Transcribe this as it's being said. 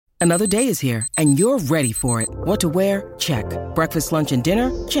Another day is here, and you're ready for it. What to wear? Check. Breakfast, lunch, and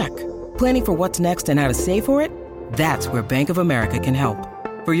dinner? Check. Planning for what's next and how to save for it? That's where Bank of America can help.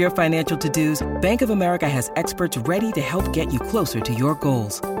 For your financial to-dos, Bank of America has experts ready to help get you closer to your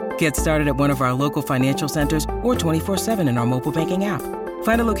goals. Get started at one of our local financial centers or 24/7 in our mobile banking app.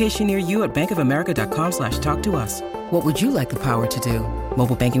 Find a location near you at bankofamerica.com/talktous. What would you like the power to do?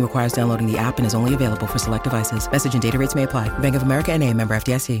 Mobile banking requires downloading the app and is only available for select devices. Message and data rates may apply. Bank of America N.A., member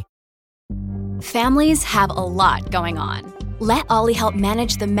FDIC. Families have a lot going on. Let Ollie help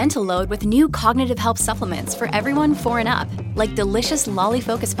manage the mental load with new cognitive help supplements for everyone 4 and up, like delicious Lolly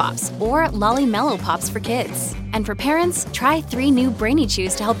Focus Pops or Lolly Mellow Pops for kids. And for parents, try 3 new Brainy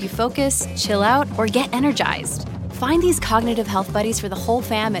Chews to help you focus, chill out, or get energized. Find these cognitive health buddies for the whole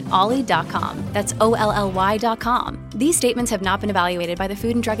fam at ollie.com. That's OLLY.com. These statements have not been evaluated by the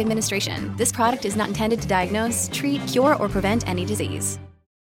Food and Drug Administration. This product is not intended to diagnose, treat, cure, or prevent any disease.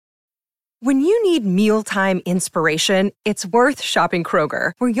 When you need mealtime inspiration, it's worth shopping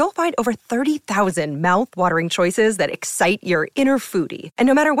Kroger, where you'll find over 30,000 mouth-watering choices that excite your inner foodie. And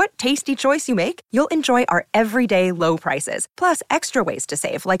no matter what tasty choice you make, you'll enjoy our everyday low prices, plus extra ways to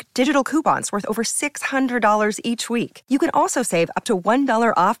save, like digital coupons worth over $600 each week. You can also save up to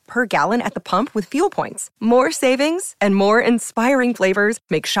 $1 off per gallon at the pump with fuel points. More savings and more inspiring flavors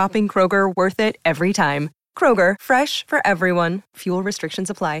make shopping Kroger worth it every time. Kroger, fresh for everyone. Fuel restrictions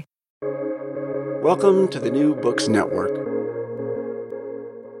apply. Welcome to the New Books Network.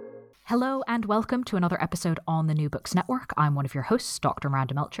 Hello and welcome to another episode on the New Books Network. I'm one of your hosts, Dr.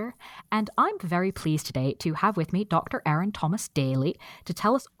 Miranda Melcher, and I'm very pleased today to have with me Dr. Aaron Thomas Dailey to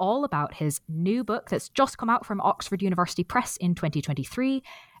tell us all about his new book that's just come out from Oxford University Press in 2023.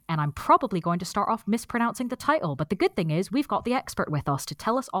 And I'm probably going to start off mispronouncing the title, but the good thing is we've got the expert with us to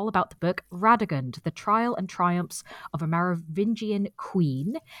tell us all about the book Radegund, The Trial and Triumphs of a Merovingian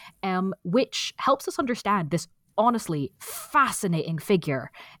Queen, which helps us understand this honestly fascinating figure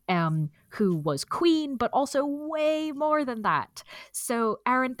who was queen, but also way more than that. So,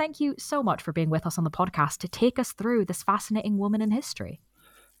 Aaron, thank you so much for being with us on the podcast to take us through this fascinating woman in history.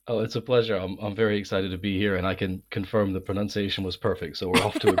 Oh, it's a pleasure. I'm very excited to be here, and I can confirm the pronunciation was perfect, so we're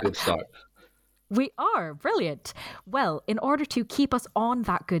off to a good start. We are. Brilliant. Well, in order to keep us on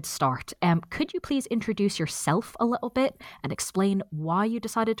that good start, could you please introduce yourself a little bit and explain why you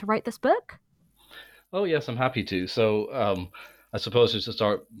decided to write this book? Oh, yes, I'm happy to. So I suppose just to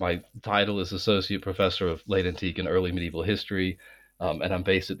start, my title is Associate Professor of Late Antique and Early Medieval History, and I'm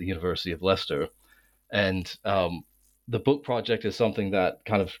based at the University of Leicester. And the book project is something that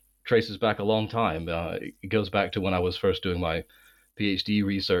kind of traces back a long time. It goes back to when I was first doing my PhD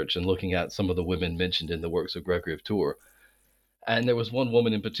research and looking at some of the women mentioned in the works of Gregory of Tours. And there was one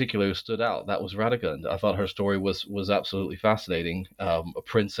woman in particular who stood out. That was Radegund. I thought her story was absolutely fascinating. A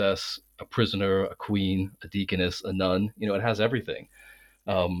princess, a prisoner, a queen, a deaconess, a nun. You know, it has everything.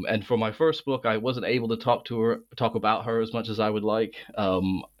 And for my first book, I wasn't able to talk about her as much as I would like.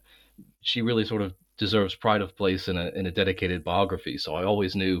 She really sort of deserves pride of place in a dedicated biography. So I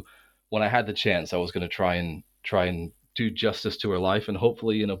always knew when I had the chance, I was going to try and do justice to her life, and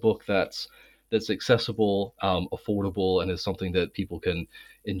hopefully in a book that's accessible, affordable, and is something that people can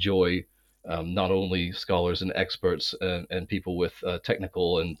enjoy. Not only scholars and experts and people with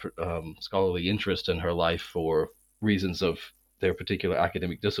technical and scholarly interest in her life for reasons of their particular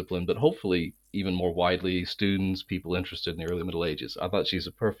academic discipline, but hopefully even more widely, students, people interested in the early Middle Ages. I thought she's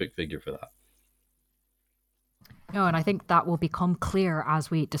a perfect figure for that. No, and I think that will become clear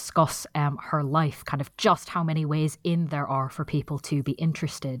as we discuss her life, kind of just how many ways in there are for people to be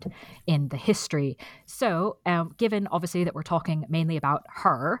interested in the history. So given obviously that we're talking mainly about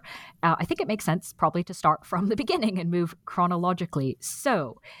her, I think it makes sense probably to start from the beginning and move chronologically.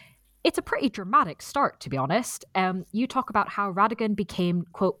 So it's a pretty dramatic start, to be honest. You talk about how Radegund became,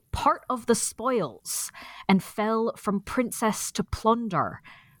 quote, part of the spoils and fell from princess to plunder.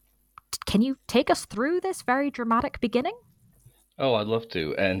 Can you take us through this very dramatic beginning? Oh, I'd love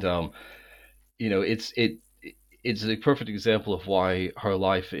to. And, it's a perfect example of why her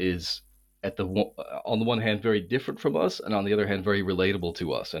life is on the one hand, very different from us, and on the other hand, very relatable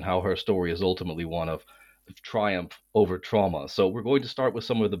to us, and how her story is ultimately one of triumph over trauma. So we're going to start with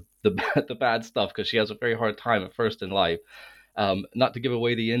some of the bad stuff, because she has a very hard time at first in life. Not to give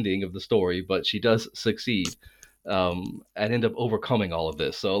away the ending of the story, but she does succeed. And end up overcoming all of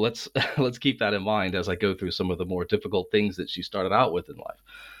this. So let's keep that in mind as I go through some of the more difficult things that she started out with in life.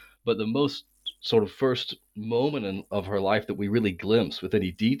 But the most sort of first moment of her life that we really glimpse with any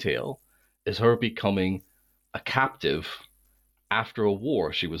detail is her becoming a captive after a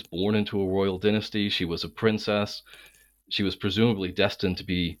war. She was born into a royal dynasty. She was a princess. She was presumably destined to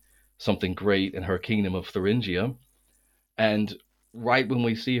be something great in her kingdom of Thuringia. And right when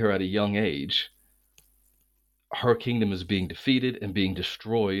we see her at a young age, her kingdom is being defeated and being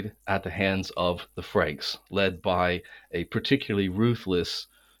destroyed at the hands of the Franks, led by a particularly ruthless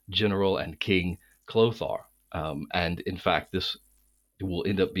general and king, Clothar. And in fact, this will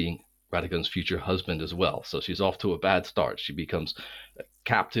end up being Radegund's future husband as well. So she's off to a bad start. She becomes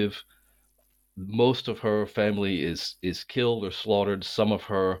captive. Most of her family is killed or slaughtered. Some of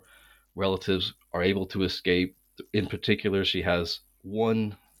her relatives are able to escape. In particular, she has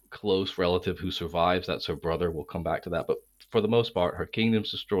one close relative who survives. That's her brother. We'll come back to that. But for the most part, her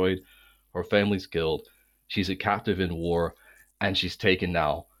kingdom's destroyed, her family's killed. She's a captive in war, and she's taken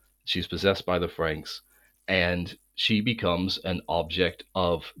now. She's possessed by the Franks, and she becomes an object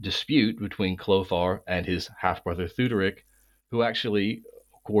of dispute between Clothar and his half-brother Theuderic, who actually,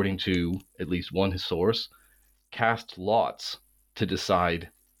 according to at least one source, cast lots to decide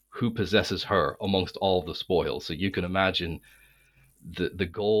who possesses her amongst all of the spoils. So you can imagine the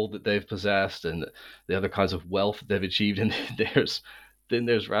gold that they've possessed and the other kinds of wealth that they've achieved, and there's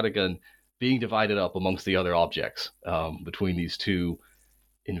Radegund being divided up amongst the other objects between these two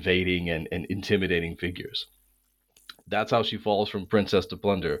invading and intimidating figures. That's how she falls from princess to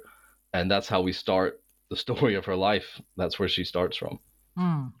plunder, and that's how we start the story of her life. That's where she starts from.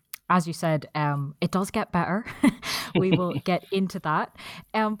 As you said, it does get better. We will get into that.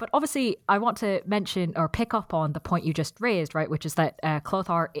 But obviously, I want to mention or pick up on the point you just raised, right, which is that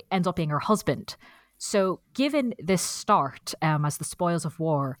Clothar ends up being her husband. So given this start as the spoils of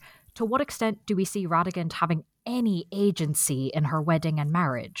war, to what extent do we see Radegund having any agency in her wedding and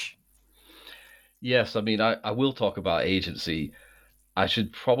marriage? Yes, I mean, I will talk about agency. I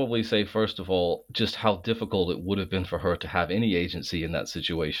should probably say, first of all, just how difficult it would have been for her to have any agency in that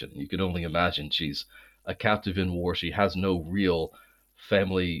situation. You can only imagine. She's a captive in war. She has no real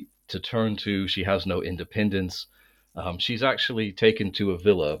family to turn to. She has no independence. She's actually taken to a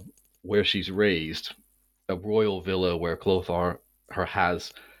villa where she's raised, a royal villa where Clothar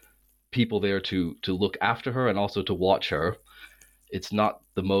has people there to look after her and also to watch her. It's not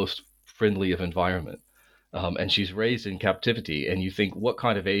the most friendly of environment. And she's raised in captivity, and you think, what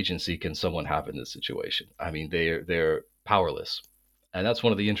kind of agency can someone have in this situation? I mean, they're powerless. And that's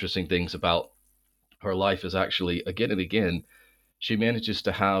one of the interesting things about her life is actually, again and again, she manages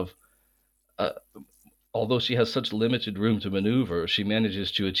to have, although she has such limited room to maneuver, she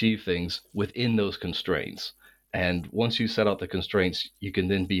manages to achieve things within those constraints. And once you set out the constraints, you can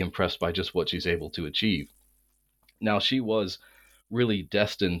then be impressed by just what she's able to achieve. Now, she was really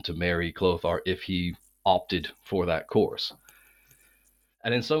destined to marry Clothar if he opted for that course.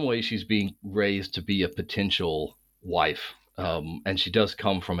 And in some ways, she's being raised to be a potential wife. And she does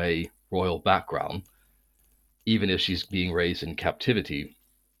come from a royal background, even if she's being raised in captivity.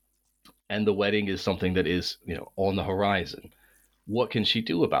 And the wedding is something that is, on the horizon. What can she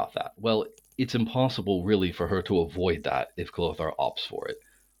do about that? Well, it's impossible really for her to avoid that if Clothar opts for it.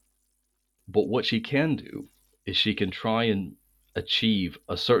 But what she can do is she can try and achieve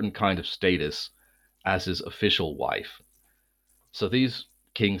a certain kind of status as his official wife. So these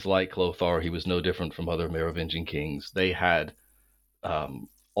kings like Clothar, he was no different from other Merovingian kings. They had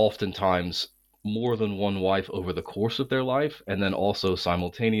oftentimes more than one wife over the course of their life, and then also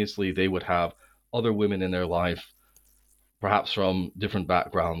simultaneously they would have other women in their life, perhaps from different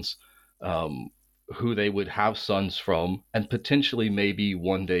backgrounds, who they would have sons from, and potentially maybe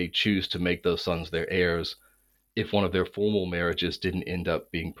one day choose to make those sons their heirs if one of their formal marriages didn't end up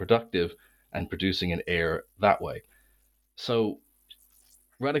being productive and producing an heir that way. So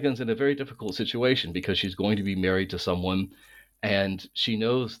Radegund's in a very difficult situation because she's going to be married to someone, and she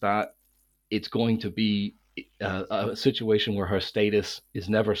knows that it's going to be a situation where her status is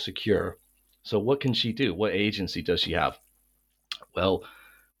never secure. So what can she do? What agency does she have? Well,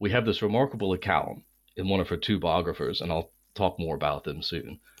 we have this remarkable account in one of her two biographers, and I'll talk more about them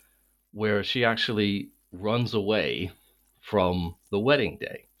soon, where she actually runs away from the wedding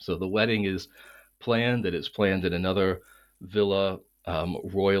day. So the wedding is planned, that it's planned in another villa,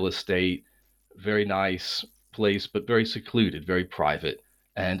 royal estate, very nice place, but very secluded, very private,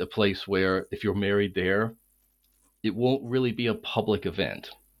 and a place where if you're married there, it won't really be a public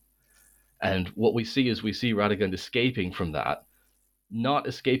event. And what we see is Radegund escaping from that, not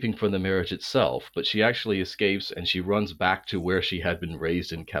escaping from the marriage itself, but she actually escapes and she runs back to where she had been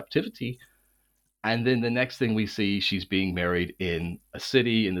raised in captivity. And then the next thing we see, she's being married in the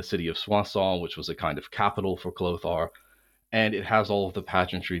city of Soissons, which was a kind of capital for Clothar. And it has all of the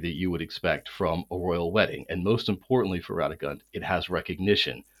pageantry that you would expect from a royal wedding. And most importantly for Radegund, it has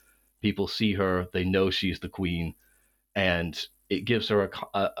recognition. People see her, they know she's the queen, and it gives her,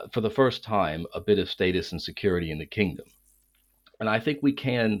 for the first time, a bit of status and security in the kingdom. And I think we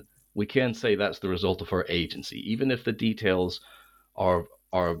can say that's the result of her agency, even if the details are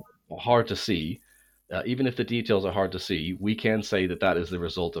hard to see. Even if the details are hard to see, we can say that that is the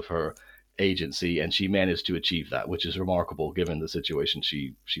result of her agency, and she managed to achieve that, which is remarkable given the situation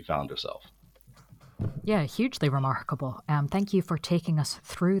she found herself. Yeah, hugely remarkable. Thank you for taking us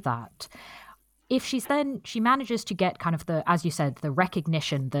through that. If she manages to get kind of the, as you said, the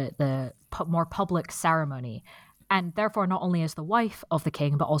recognition, the more public ceremony, and therefore not only as the wife of the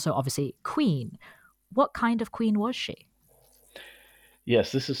king, but also obviously queen. What kind of queen was she?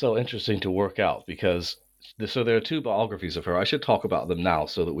 Yes, this is so interesting to work out because so there are two biographies of her. I should talk about them now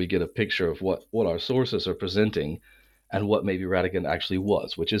so that we get a picture of what our sources are presenting and what maybe Radegund actually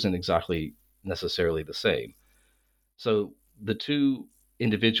was, which isn't exactly necessarily the same. So the two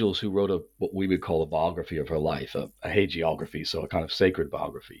individuals who wrote what we would call a biography of her life, a hagiography, so a kind of sacred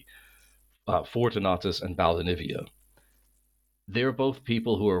biography, Fortunatus and Baldinivia, they're both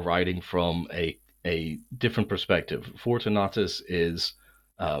people who are writing from a different perspective. Fortunatus is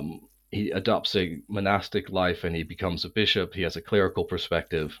he adopts a monastic life and he becomes a bishop. He has a clerical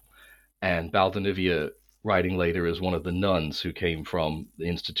perspective. And Baldinivia, writing later, is one of the nuns who came from the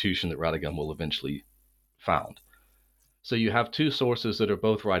institution that Radegund will eventually found. So you have two sources that are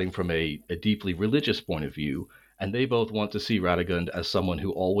both writing from a deeply religious point of view, and they both want to see Radegund as someone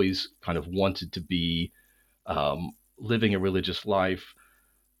who always kind of wanted to be living a religious life,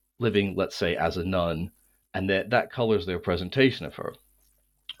 living, let's say, as a nun, and that colors their presentation of her.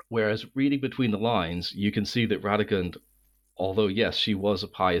 Whereas reading between the lines, you can see that Radegund, although yes, she was a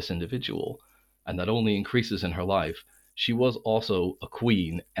pious individual, and that only increases in her life, she was also a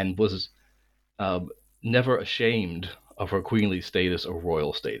queen and was never ashamed of her queenly status or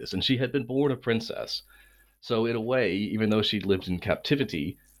royal status. And she had been born a princess. So in a way, even though she lived in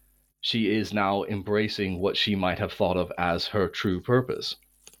captivity, she is now embracing what she might have thought of as her true purpose.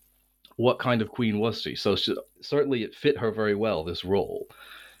 What kind of queen was she? So certainly it fit her very well, this role.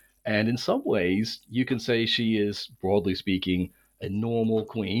 And in some ways, you can say she is, broadly speaking, a normal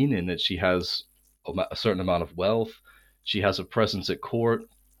queen in that she has a certain amount of wealth. She has a presence at court.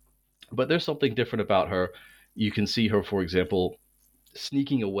 But there's something different about her. You can see her, for example,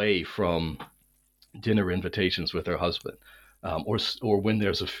 sneaking away from dinner invitations with her husband, or when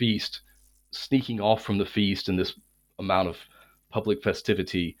there's a feast, sneaking off from the feast in this amount of public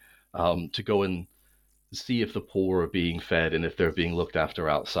festivity to go and see if the poor are being fed and if they're being looked after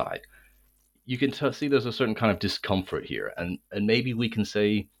outside. You can see there's a certain kind of discomfort here, and maybe we can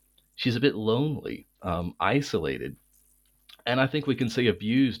say she's a bit lonely, isolated, and I think we can say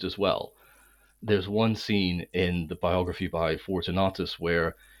abused as well. There's one scene in the biography by Fortunatus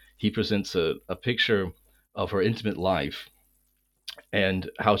where he presents a picture of her intimate life and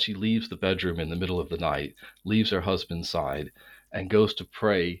how she leaves the bedroom in the middle of the night, leaves her husband's side, and goes to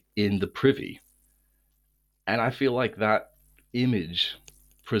pray in the privy. And I feel like that image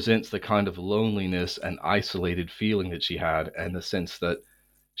presents the kind of loneliness and isolated feeling that she had, and the sense that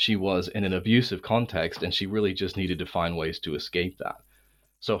she was in an abusive context and she really just needed to find ways to escape that.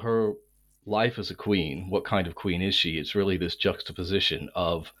 So her life as a queen, what kind of queen is she? It's really this juxtaposition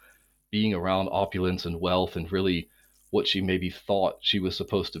of being around opulence and wealth and really what she maybe thought she was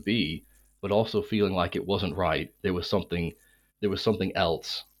supposed to be, but also feeling like it wasn't right. There was something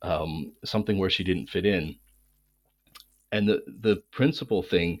else, something where she didn't fit in. And the principal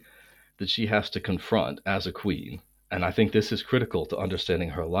thing that she has to confront as a queen, and I think this is critical to understanding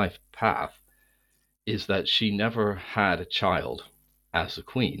her life path, is that she never had a child as a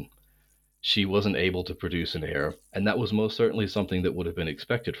queen. She wasn't able to produce an heir, and that was most certainly something that would have been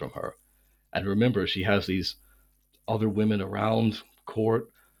expected from her. And remember, she has these other women around court,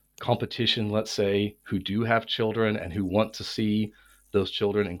 competition, let's say, who do have children and who want to see those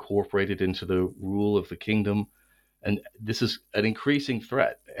children incorporated into the rule of the kingdom. And this is an increasing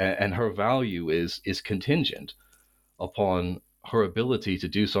threat, and her value is contingent upon her ability to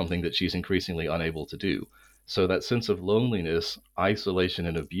do something that she's increasingly unable to do. So that sense of loneliness, isolation,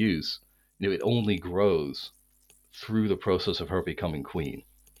 and abuse, it only grows through the process of her becoming queen.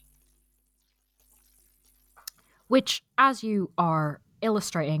 Which, as you are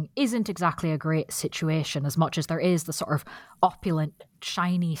illustrating, isn't exactly a great situation, as much as there is the sort of opulent,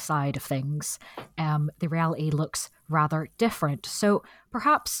 shiny side of things. The reality looks rather different. So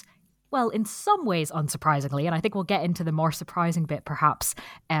perhaps, well, in some ways, unsurprisingly, and I think we'll get into the more surprising bit perhaps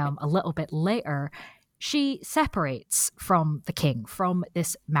a little bit later, she separates from the king, from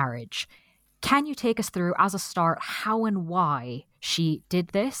this marriage. Can you take us through, as a start, how and why she did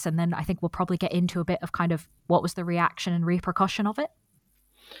this? And then I think we'll probably get into a bit of kind of what was the reaction and repercussion of it.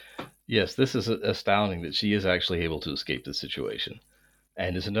 Yes, this is astounding that she is actually able to escape the situation.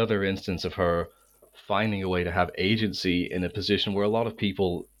 And is another instance of her finding a way to have agency in a position where a lot of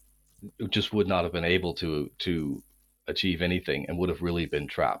people just would not have been able to achieve anything and would have really been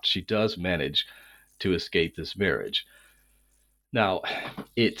trapped. She does manage to escape this marriage. Now,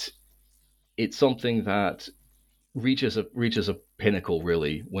 it's something that reaches a pinnacle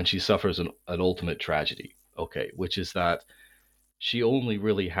really when she suffers an ultimate tragedy. Okay, which is that she only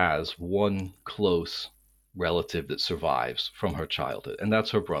really has one close relative that survives from her childhood, and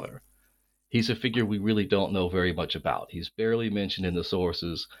that's her brother. He's a figure we really don't know very much about. He's barely mentioned in the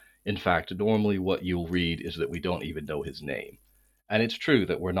sources. In fact, normally what you'll read is that we don't even know his name. And it's true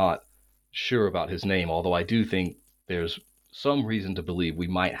that we're not sure about his name, although I do think there's some reason to believe we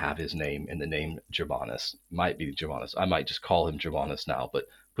might have his name in the name Germanus. Might be Germanus. I might just call him Germanus now, but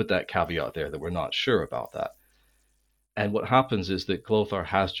put that caveat there that we're not sure about that. And what happens is that Clothar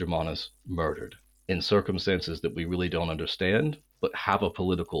has Germanus murdered in circumstances that we really don't understand, but have a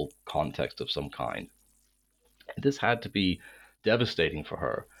political context of some kind. This had to be devastating for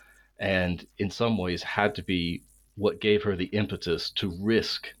her, and in some ways had to be what gave her the impetus to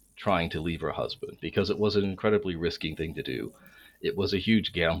risk trying to leave her husband, because it was an incredibly risky thing to do. It was a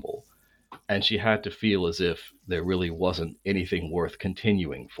huge gamble, and she had to feel as if there really wasn't anything worth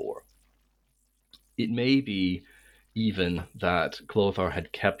continuing for. It may be even that Clothar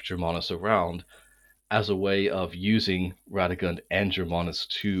had kept Germanus around as a way of using Radegund and Germanus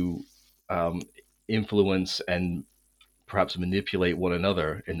to influence and perhaps manipulate one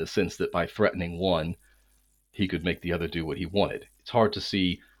another, in the sense that by threatening one, he could make the other do what he wanted. It's hard to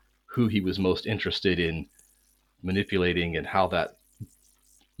see who he was most interested in manipulating and how that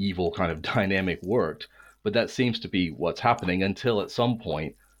evil kind of dynamic worked, but that seems to be what's happening until at some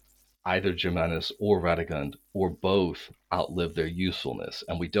point either Germanus or Radegund or both outlive their usefulness.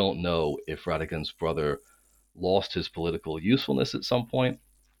 And we don't know if Radegund's brother lost his political usefulness at some point,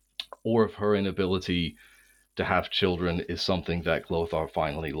 or if her inability to have children is something that Clothar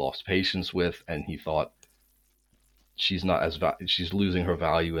finally lost patience with, and he thought, she's losing her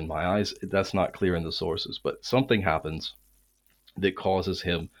value in my eyes. That's not clear in the sources, but something happens that causes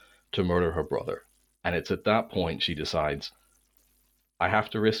him to murder her brother. And it's at that point she decides, I have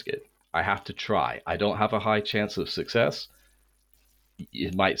to risk it. I have to try. I don't have a high chance of success.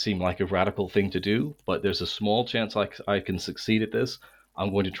 It might seem like a radical thing to do, but there's a small chance I can succeed at this.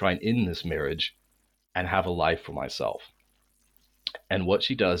 I'm going to try and end this marriage and have a life for myself. And what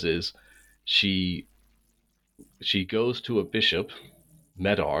she does is she goes to a bishop,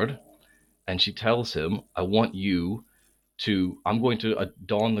 Medard, and she tells him, I'm going to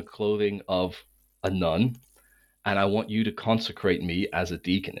don the clothing of a nun, and I want you to consecrate me as a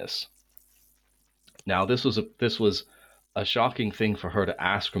deaconess. Now, this was a shocking thing for her to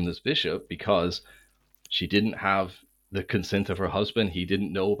ask from this bishop, because she didn't have the consent of her husband. He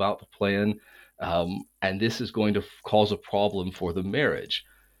didn't know about the plan. And this is going to cause a problem for the marriage.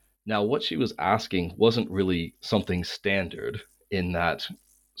 Now, what she was asking wasn't really something standard, in that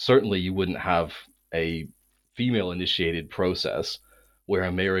certainly you wouldn't have a female-initiated process where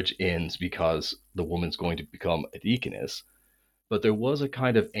a marriage ends because the woman's going to become a deaconess. But there was a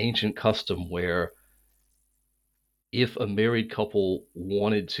kind of ancient custom where if a married couple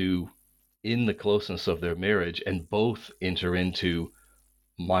wanted to end the closeness of their marriage and both enter into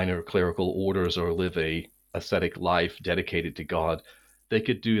minor clerical orders or live a ascetic life dedicated to God, they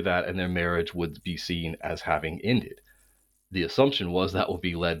could do that and their marriage would be seen as having ended. The assumption was that would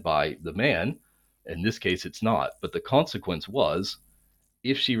be led by the man. In this case, it's not. But the consequence was,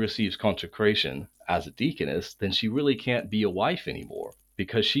 if she receives consecration as a deaconess, then she really can't be a wife anymore,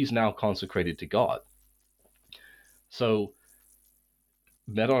 because she's now consecrated to God. So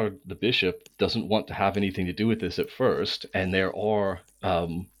Medard, the bishop, doesn't want to have anything to do with this at first, and there are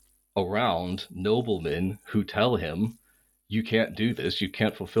around noblemen who tell him, you can't do this, you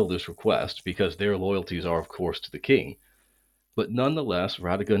can't fulfill this request, because their loyalties are, of course, to the king. But nonetheless,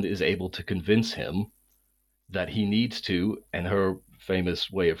 Radegund is able to convince him that he needs to, and her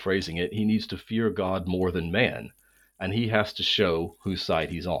famous way of phrasing it, he needs to fear God more than man, and he has to show whose side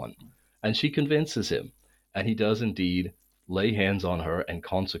he's on. And she convinces him, and he does indeed lay hands on her and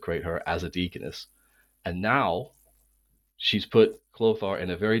consecrate her as a deaconess. And now she's put Clothar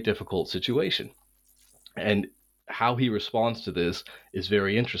in a very difficult situation. And how he responds to this is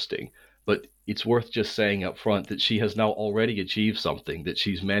very interesting. But it's worth just saying up front that she has now already achieved something, that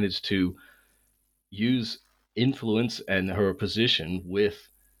she's managed to use influence and her position with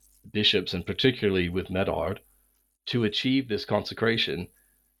bishops, and particularly with Medard, to achieve this consecration,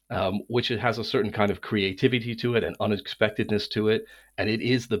 which it has a certain kind of creativity to it and unexpectedness to it. And it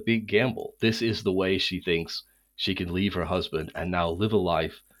is the big gamble. This is the way she thinks she can leave her husband and now live a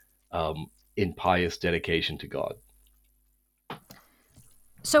life in pious dedication to God.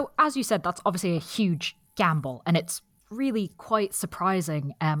 So, as you said, that's obviously a huge gamble, and it's really quite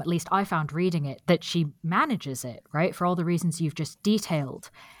surprising, at least I found reading it, that she manages it, right, for all the reasons you've just detailed.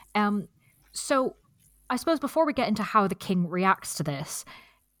 So, I suppose before we get into how the king reacts to this,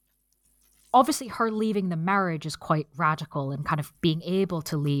 obviously her leaving the marriage is quite radical, and kind of being able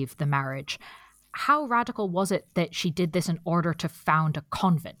to leave the marriage. How radical was it that she did this in order to found a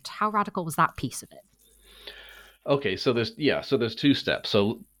convent? How radical was that piece of it? Okay, so there's two steps.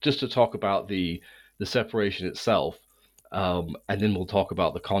 So just to talk about the separation itself, and then we'll talk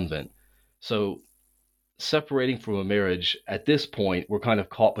about the convent. So separating from a marriage, at this point, we're kind of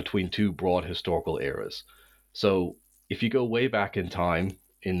caught between two broad historical eras. So if you go way back in time,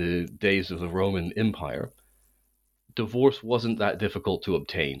 in the days of the Roman Empire, divorce wasn't that difficult to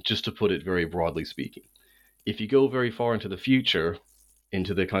obtain, just to put it very broadly speaking. If you go very far into the future,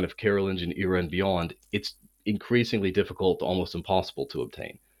 into the kind of Carolingian era and beyond, it's increasingly difficult, almost impossible to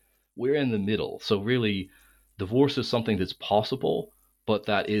obtain. We're in the middle. So really, divorce is something that's possible, but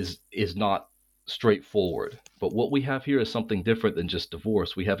that is not straightforward. But what we have here is something different than just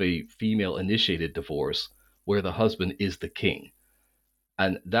divorce. We have a female initiated divorce where the husband is the king.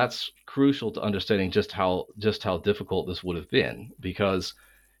 And that's crucial to understanding just how difficult this would have been, because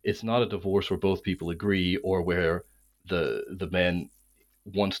it's not a divorce where both people agree or where the man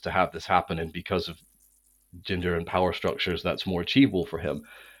wants to have this happen, and because of gender and power structures, that's more achievable for him.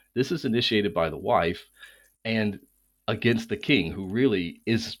 This is initiated by the wife and against the king, who really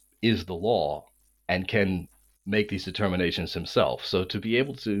is the law and can make these determinations himself. So to be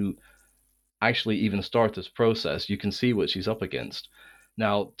able to actually even start this process, you can see what she's up against.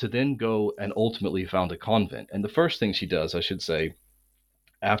 Now, to then go and ultimately found a convent, and the first thing she does, I should say,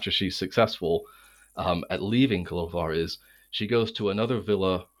 after she's successful at leaving Clothar, is she goes to another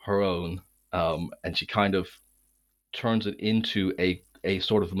villa, her own, and she kind of turns it into a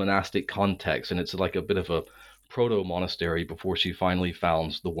sort of monastic context, and it's like a bit of a proto-monastery before she finally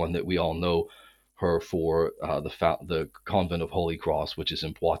founds the one that we all know her for, the convent of Holy Cross, which is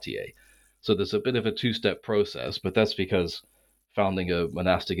in Poitiers. So there's a bit of a two-step process, but that's because founding a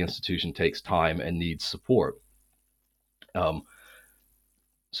monastic institution takes time and needs support.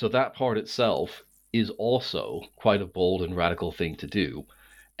 So that part itself is also quite a bold and radical thing to do.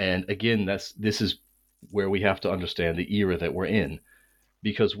 And again, this is where we have to understand the era that we're in,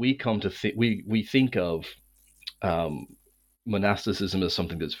 because we come to we think of monasticism as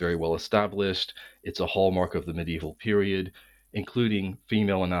something that's very well established. It's a hallmark of the medieval period, including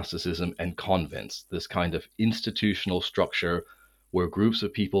female monasticism and convents, this kind of institutional structure where groups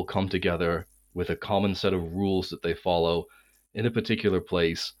of people come together with a common set of rules that they follow in a particular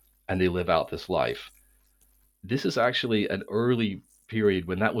place, and they live out this life. This is actually an early period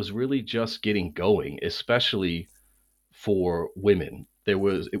when that was really just getting going, especially for women.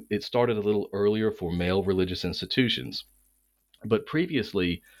 It started a little earlier for male religious institutions, but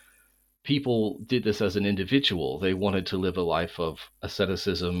previously people did this as an individual. They wanted to live a life of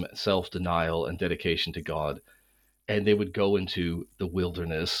asceticism, self-denial, and dedication to God, and they would go into the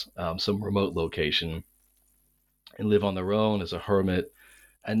wilderness, some remote location, and live on their own as a hermit.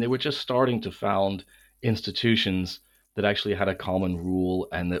 And they were just starting to found institutions that actually had a common rule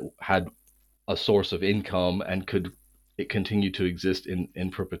and that had a source of income and could continue to exist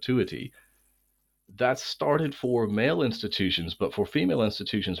in perpetuity. That started for male institutions, but for female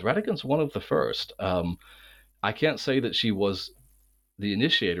institutions, Radegund's one of the first. I can't say that she was the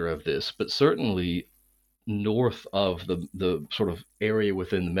initiator of this, but certainly north of the sort of area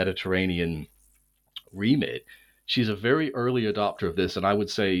within the Mediterranean remit, she's a very early adopter of this, and I would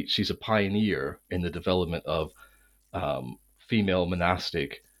say she's a pioneer in the development of female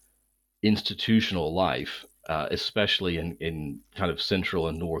monastic institutional life, especially in kind of central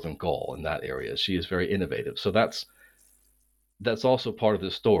and northern Gaul, in that area. She is very innovative. So that's also part of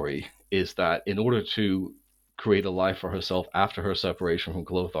the story, is that in order to create a life for herself after her separation from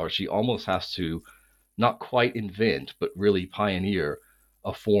Clothar, she almost has to not quite invent, but really pioneer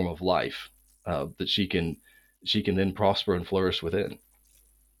a form of life that she can then prosper and flourish within.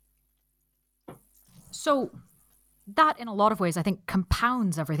 So that, in a lot of ways, I think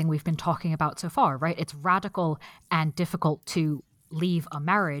compounds everything we've been talking about so far, right? It's radical and difficult to leave a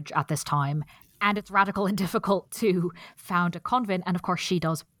marriage at this time, and it's radical and difficult to found a convent, and of course she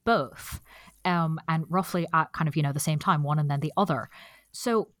does both, and roughly at kind of, the same time, one and then the other.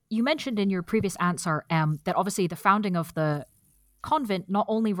 So you mentioned in your previous answer that obviously the founding of the convent not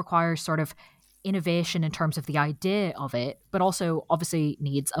only requires sort of innovation in terms of the idea of it, but also obviously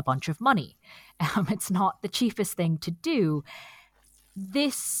needs a bunch of money. It's not the cheapest thing to do.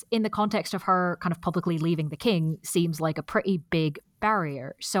 This, in the context of her kind of publicly leaving the king, seems like a pretty big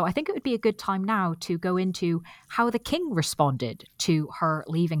barrier. So I think it would be a good time now to go into how the king responded to her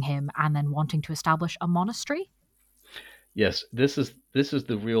leaving him and then wanting to establish a monastery. Yes, this is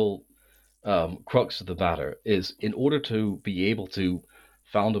the real crux of the matter. Is in order to be able to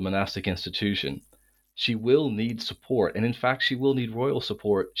found a monastic institution, she will need support, and in fact, she will need royal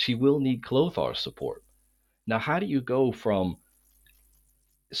support. She will need Clothar's support. Now, how do you go from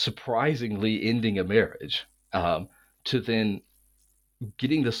surprisingly ending a marriage to then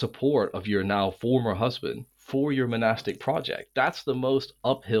getting the support of your now former husband for your monastic project? That's the most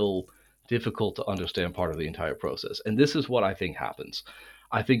uphill, difficult to understand part of the entire process. And this is what I think happens.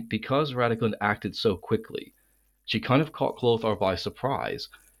 I think because Radegund acted so quickly, she kind of caught Clothar by surprise.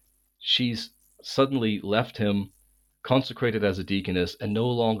 She's suddenly left him consecrated as a deaconess and no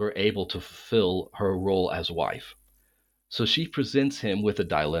longer able to fulfill her role as wife. So she presents him with a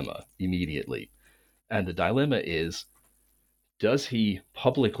dilemma immediately. And the dilemma is, does he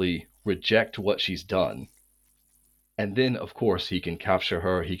publicly reject what she's done? And then, of course, he can capture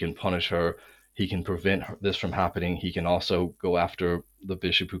her, he can punish her, he can prevent this from happening. He can also go after the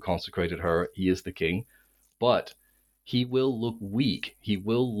bishop who consecrated her. He is the king. But he will look weak. He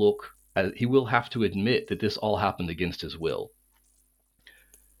will have to admit that this all happened against his will.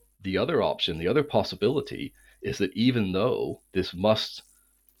 The other option, the other possibility, is that even though this must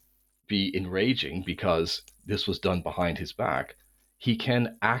be enraging because this was done behind his back, he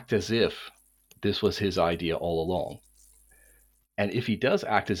can act as if this was his idea all along. And if he does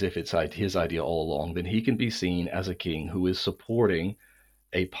act as if it's his idea all along, then he can be seen as a king who is supporting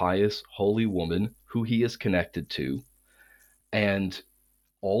a pious, holy woman who he is connected to, and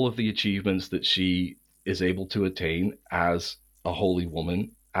all of the achievements that she is able to attain as a holy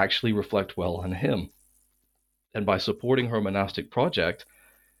woman actually reflect well on him. And by supporting her monastic project,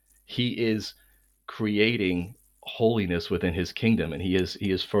 he is creating holiness within his kingdom, and he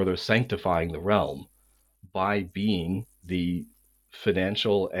is further sanctifying the realm by being the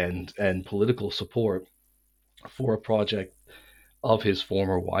financial and political support for a project of his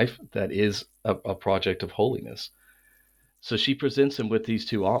former wife that is a project of holiness. So she presents him with these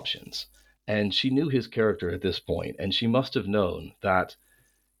two options, and she knew his character at this point, and she must have known that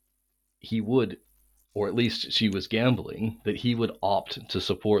he would, or at least she was gambling, that he would opt to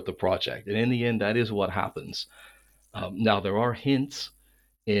support the project. And in the end, that is what happens. Now, there are hints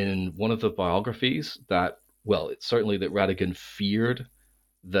in one of the biographies that, well, it's certainly that Radegund feared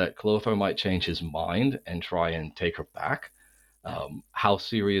that Clothar might change his mind and try and take her back. How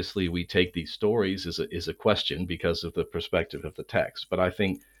seriously we take these stories is a question because of the perspective of the text. But I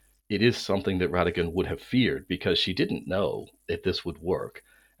think it is something that Radegund would have feared because she didn't know if this would work.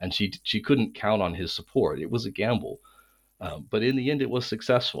 And she couldn't count on his support. It was a gamble. But in the end, it was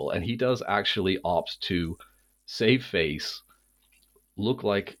successful. And he does actually opt to save face, look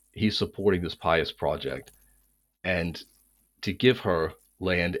like he's supporting this pious project, and to give her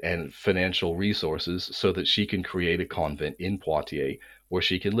land and financial resources so that she can create a convent in Poitiers where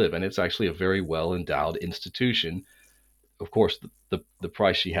she can live. And it's actually a very well-endowed institution. Of course, the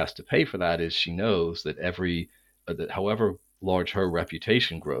price she has to pay for that is she knows that that however large her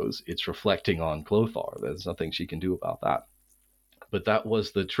reputation grows, it's reflecting on Clothar. There's nothing she can do about that. But that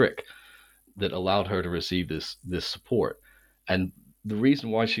was the trick that allowed her to receive this support. And the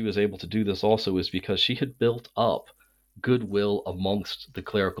reason why she was able to do this also is because she had built up goodwill amongst the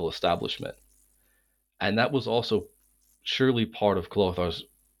clerical establishment. And that was also surely part of Clothar's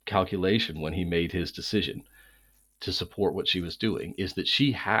calculation when he made his decision to support what she was doing, is that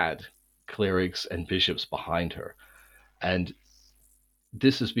she had clerics and bishops behind her. And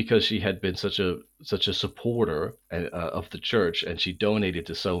this is because she had been such a supporter of the church, and she donated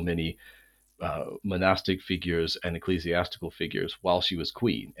to so many monastic figures and ecclesiastical figures while she was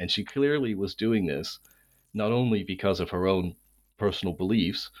queen. And she clearly was doing this not only because of her own personal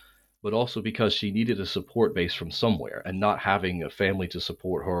beliefs, but also because she needed a support base from somewhere. And not having a family to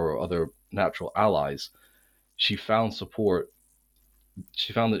support her or other natural allies, she found support.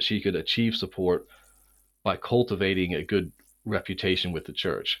 She found that she could achieve support by cultivating a good reputation with the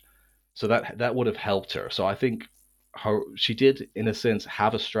church. So that would have helped her. So I think she did, in a sense,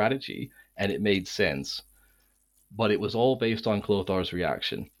 have a strategy, and it made sense. But it was all based on Clothar's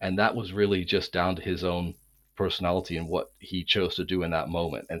reaction. And that was really just down to his own personality and what he chose to do in that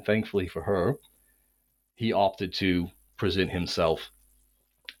moment. And thankfully for her, he opted to present himself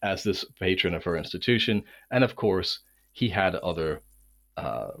as this patron of her institution. And of course, he had other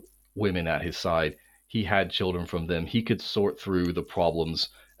women at his side. He had children from them. He could sort through the problems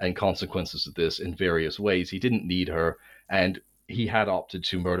and consequences of this in various ways. He didn't need her, and he had opted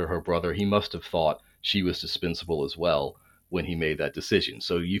to murder her brother. He must have thought she was dispensable as well when he made that decision.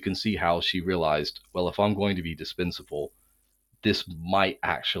 So you can see how she realized, well, if I'm going to be dispensable, this might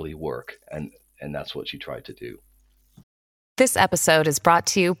actually work. And that's what she tried to do. This episode is brought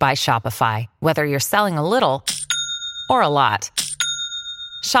to you by Shopify. Whether you're selling a little or a lot,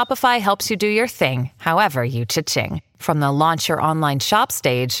 Shopify helps you do your thing, however you cha-ching. From the launch your online shop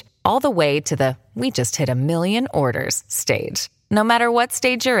stage, all the way to the we just hit 1 million orders stage. No matter what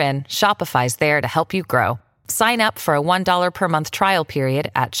stage you're in, Shopify's there to help you grow. Sign up for a $1 per month trial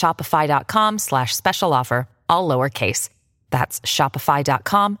period at shopify.com/special offer, all lowercase. That's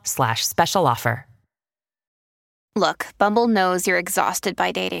shopify.com/special offer. Look, Bumble knows you're exhausted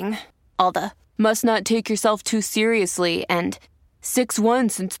by dating. All the must not take yourself too seriously and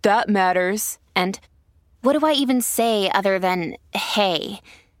 6'1" since that matters. And what do I even say other than hey?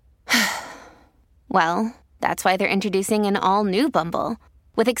 Well, that's why they're introducing an all-new Bumble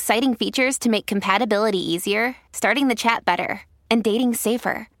with exciting features to make compatibility easier, starting the chat better, and dating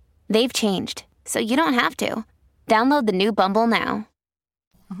safer. They've changed, so you don't have to. Download the new Bumble now.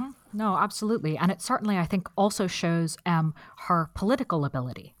 No, absolutely. And it certainly, I think, also shows her political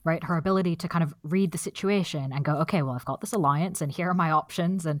ability, right? Her ability to kind of read the situation and go, okay, well, I've got this alliance and here are my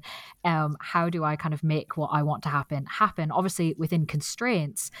options, and how do I kind of make what I want to happen, obviously within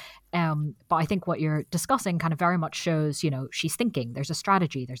constraints. But I think what you're discussing kind of very much shows, she's thinking, there's a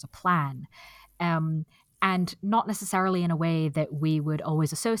strategy, there's a plan. And not necessarily in a way that we would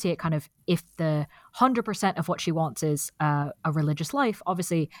always associate kind of if the 100% of what she wants is a religious life.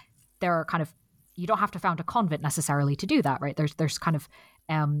 Obviously, there are kind of, you don't have to found a convent necessarily to do that, right? There's kind of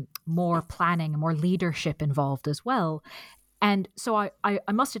more planning and more leadership involved as well. And so I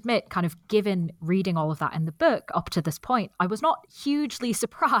must admit, kind of given reading all of that in the book up to this point, I was not hugely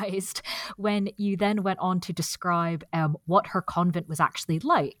surprised when you then went on to describe what her convent was actually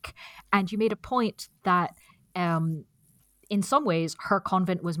like. And you made a point that in some ways, her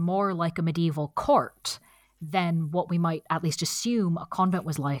convent was more like a medieval court than what we might at least assume a convent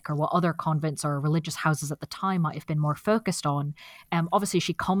was like, or what other convents or religious houses at the time might have been more focused on. Obviously,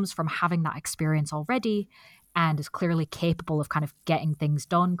 she comes from having that experience already and is clearly capable of kind of getting things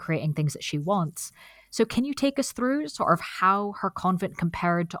done, creating things that she wants. So can you take us through sort of how her convent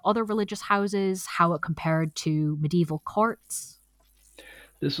compared to other religious houses, how it compared to medieval courts?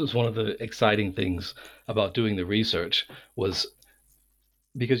 This was one of the exciting things about doing the research, was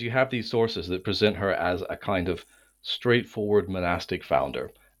because you have these sources that present her as a kind of straightforward monastic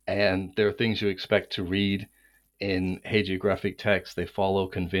founder. And there are things you expect to read in hagiographic texts. They follow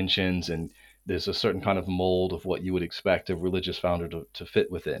conventions, and there's a certain kind of mold of what you would expect a religious founder to fit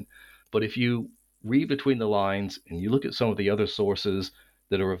within. But if you read between the lines and you look at some of the other sources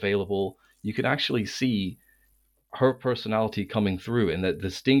that are available, you can actually see her personality coming through, and that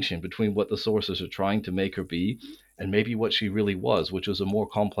distinction between what the sources are trying to make her be and maybe what she really was, which was a more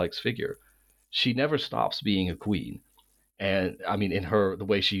complex figure. She never stops being a queen. And I mean, in her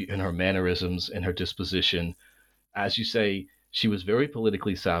mannerisms, in her disposition, as you say, she was very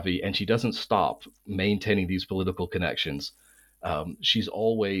politically savvy, and she doesn't stop maintaining these political connections. She's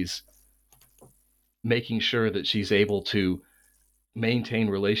always making sure that she's able to maintain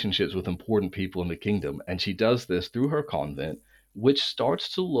relationships with important people in the kingdom. And she does this through her convent, which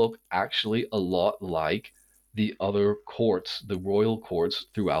starts to look actually a lot like the other courts, the royal courts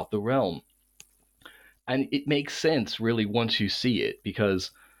throughout the realm. And it makes sense, really, once you see it,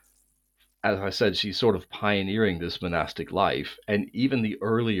 because, as I said, she's sort of pioneering this monastic life. And even the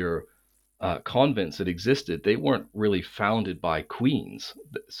earlier convents that existed, they weren't really founded by queens.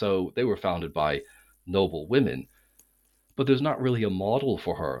 So they were founded by noble women. But there's not really a model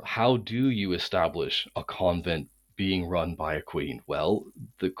for her. How do you establish a convent being run by a queen? Well,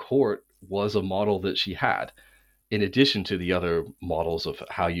 the court was a model that she had, in addition to the other models of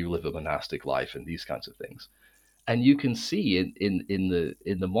how you live a monastic life and these kinds of things. And you can see in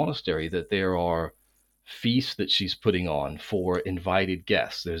the monastery that there are feasts that she's putting on for invited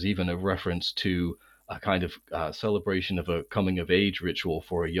guests. There's even a reference to a kind of celebration of a coming of age ritual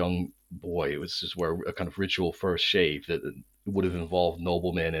for a young boy. It was just where a kind of ritual first shave that would have involved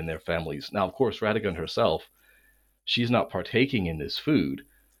noblemen and their families. Now, of course, Radegund herself, she's not partaking in this food.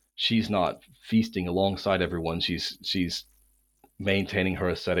 She's not feasting alongside everyone. She's maintaining her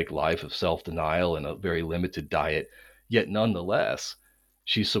ascetic life of self-denial and a very limited diet. Yet nonetheless,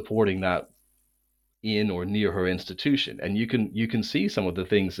 she's supporting that in or near her institution. And you can see some of the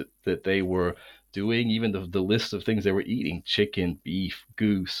things that they were doing, even the list of things they were eating: chicken, beef,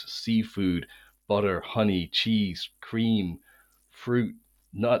 goose, seafood, butter, honey, cheese, cream, fruit,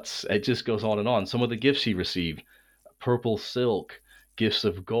 nuts. It just goes on and on. Some of the gifts she received: purple silk, gifts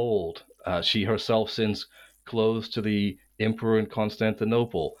of gold. She herself sends clothes to the emperor in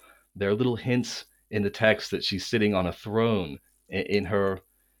Constantinople. There are little hints in the text that she's sitting on a throne in her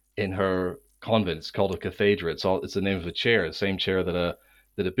convent. It's called a cathedra. It's the name of a chair, the same chair that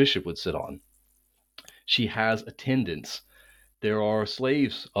a bishop would sit on. She has attendants. There are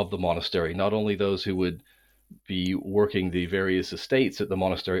slaves of the monastery, not only those who would be working the various estates that the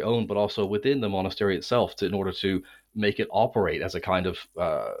monastery owned, but also within the monastery itself in order to make it operate as a kind of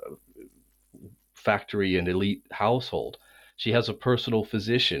factory and elite household. She has a personal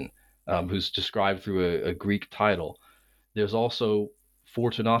physician who's described through a Greek title. There's also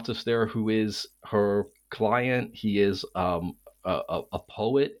Fortunatus there, who is her client. He is a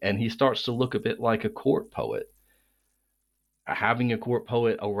poet, and he starts to look a bit like a court poet. Having a court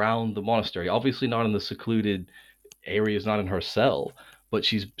poet around the monastery, obviously not in the secluded areas, not in her cell, but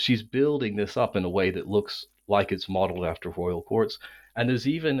she's building this up in a way that looks like it's modeled after royal courts. And there's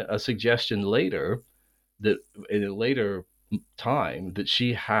even a suggestion later that in a later time that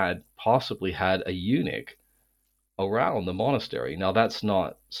she had possibly had a eunuch around the monastery. Now that's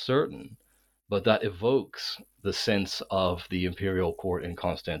not certain, but that evokes the sense of the imperial court in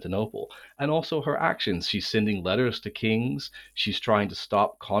Constantinople. And also her actions. She's sending letters to kings. She's trying to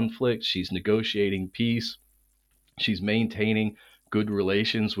stop conflict. She's negotiating peace. She's maintaining good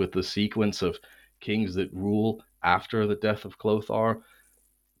relations with the sequence of kings that rule after the death of Clothar,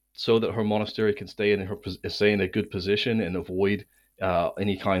 so that her monastery can stay in a good position and avoid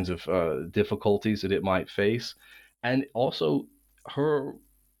any kinds of difficulties that it might face. And also, her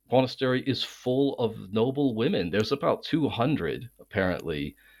monastery is full of noble women. There's about 200,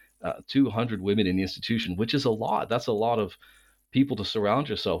 apparently, 200 women in the institution, which is a lot. That's a lot of people to surround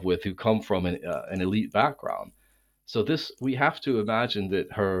yourself with who come from an elite background. So we have to imagine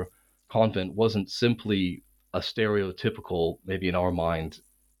that her convent wasn't simply a stereotypical, maybe in our mind,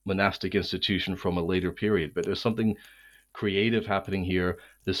 monastic institution from a later period, but there's something creative happening here.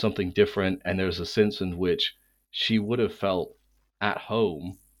 There's something different, and there's a sense in which she would have felt at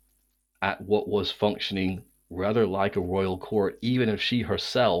home at what was functioning rather like a royal court, even if she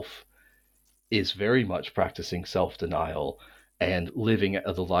herself is very much practicing self-denial and living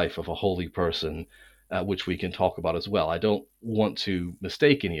the life of a holy person, which we can talk about as well. I don't want to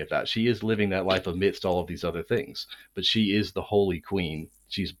mistake any of that. She is living that life amidst all of these other things, but she is the holy queen.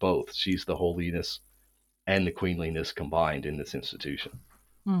 She's both. She's the holiness and the queenliness combined in this institution.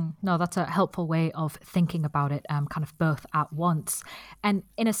 No, that's a helpful way of thinking about it, kind of both at once. And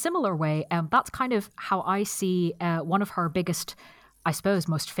in a similar way, that's kind of how I see one of her biggest, I suppose,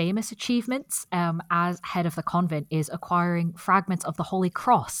 most famous achievements as head of the convent is acquiring fragments of the Holy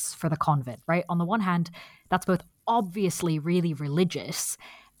Cross for the convent, right? On the one hand, that's both obviously really religious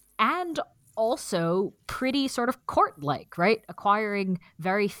and also pretty sort of court-like, right? Acquiring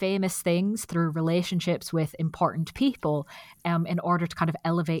very famous things through relationships with important people in order to kind of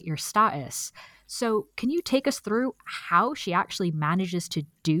elevate your status. So can you take us through how she actually manages to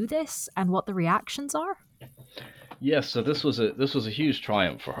do this and what the reactions are? Yes, so this was a huge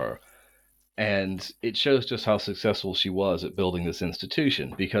triumph for her. And it shows just how successful she was at building this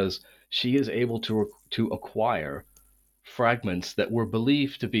institution, because she is able to acquire fragments that were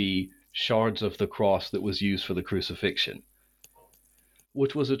believed to be shards of the cross that was used for the crucifixion,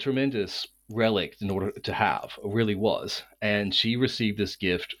 which was a tremendous relic in order to have. It really was. And she received this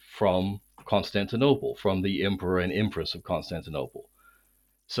gift from Constantinople, from the emperor and empress of Constantinople.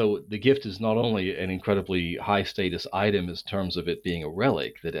 So the gift is not only an incredibly high status item in terms of it being a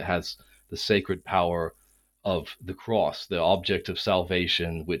relic, that it has the sacred power of the cross, the object of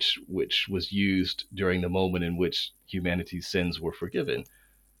salvation, which was used during the moment in which humanity's sins were forgiven.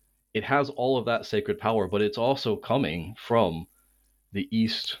 It has all of that sacred power, but it's also coming from the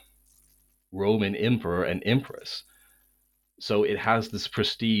East Roman emperor and empress. So it has this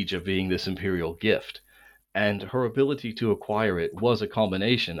prestige of being this imperial gift. And her ability to acquire it was a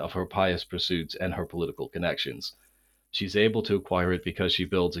combination of her pious pursuits and her political connections. She's able to acquire it because she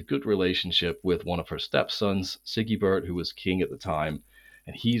builds a good relationship with one of her stepsons, Sigebert, who was king at the time,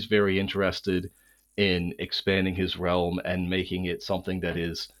 and he's very interested in expanding his realm and making it something that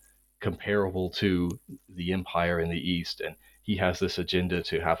is comparable to the empire in the East. And he has this agenda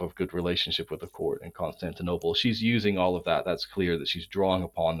to have a good relationship with the court in Constantinople. She's using all of that. That's clear that she's drawing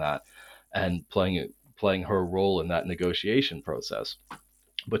upon that and playing her role in that negotiation process.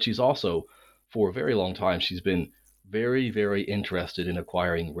 But she's also for a very long time, she's been very, very interested in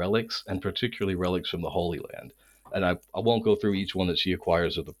acquiring relics, and particularly relics from the Holy Land. And I won't go through each one that she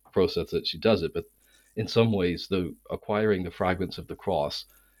acquires or the process that she does it, but in some ways, the acquiring the fragments of the cross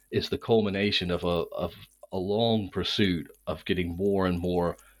is the culmination of a long pursuit of getting more and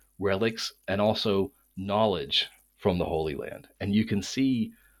more relics and also knowledge from the Holy Land. And you can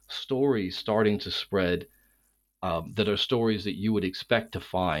see stories starting to spread that are stories that you would expect to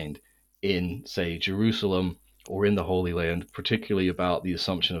find in, say, Jerusalem or in the Holy Land, particularly about the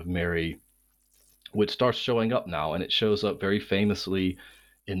Assumption of Mary, which starts showing up now. And it shows up very famously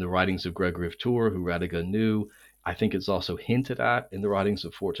in the writings of Gregory of Tours, who Radegund knew. I think it's also hinted at in the writings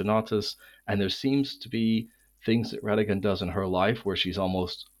of Fortunatus. And there seems to be things that Radegund does in her life where she's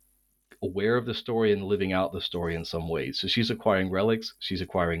almost aware of the story and living out the story in some ways. So she's acquiring relics, she's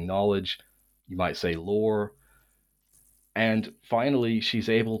acquiring knowledge, you might say lore. And finally, she's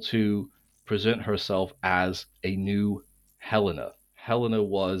able to present herself as a new Helena. Helena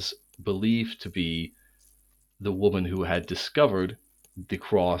was believed to be the woman who had discovered the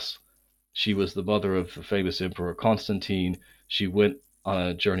cross. She was the mother of the famous Emperor Constantine. She went on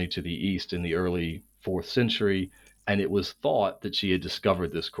a journey to the east in the early 4th century, and it was thought that she had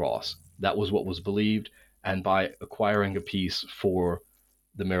discovered this cross. That was what was believed, and by acquiring a piece for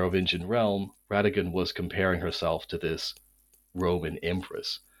the Merovingian realm, Radegund was comparing herself to this Roman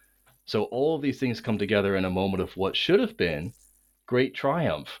empress. So all of these things come together in a moment of what should have been great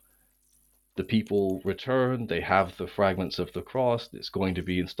triumph. The people return, they have the fragments of the cross, it's going to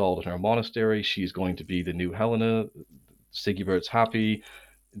be installed in her monastery, she's going to be the new Helena, Sigibert's happy,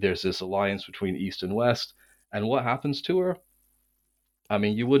 there's this alliance between East and West, and what happens to her? I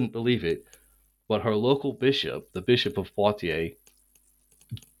mean, you wouldn't believe it, but her local bishop, the Bishop of Poitiers,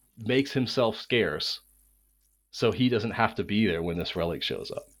 makes himself scarce so he doesn't have to be there when this relic shows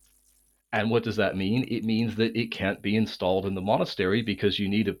up. And what does that mean? It means that it can't be installed in the monastery because you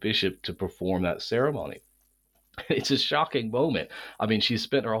need a bishop to perform that ceremony. It's a shocking moment. I mean, she's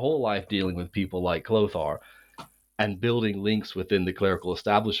spent her whole life dealing with people like Clothar and building links within the clerical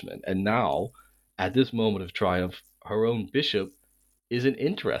establishment. And now, at this moment of triumph, her own bishop isn't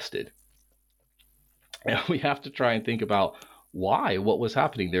interested. And we have to try and think about why, what was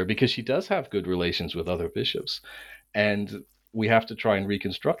happening there, because she does have good relations with other bishops. And we have to try and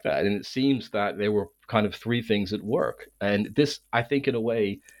reconstruct that. And it seems that there were kind of three things at work. And this, I think, in a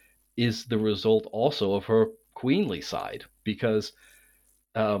way, is the result also of her queenly side, because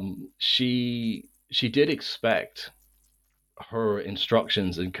she did expect her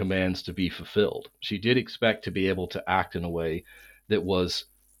instructions and commands to be fulfilled. She did expect to be able to act in a way that was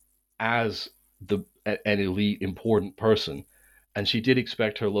as an elite, important person. And she did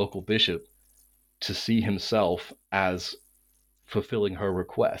expect her local bishop to see himself as fulfilling her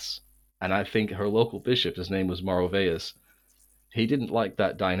requests. And I think her local bishop, his name was Merovingian, he didn't like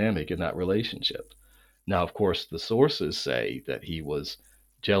that dynamic in that relationship. Now, of course, the sources say that he was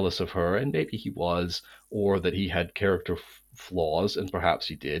jealous of her, and maybe he was, or that he had character flaws, and perhaps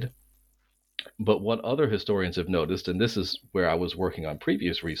he did. But what other historians have noticed, and this is where I was working on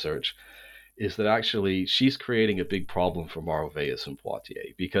previous research, is that actually she's creating a big problem for Merovingian in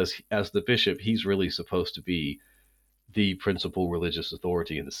Poitiers, because as the bishop, he's really supposed to be the principal religious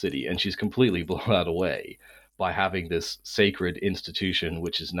authority in the city, and she's completely blown that away by having this sacred institution,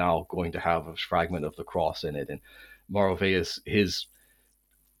 which is now going to have a fragment of the cross in it. And Merovingian,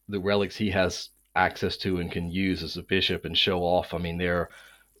 the relics he has access to and can use as a bishop and show off, I mean, they're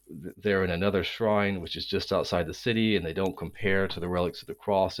in another shrine, which is just outside the city, and they don't compare to the relics of the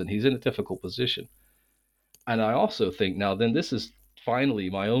cross, and he's in a difficult position. And I also think, now then, this is finally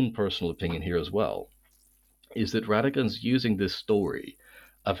my own personal opinion here as well, is that Radegund's using this story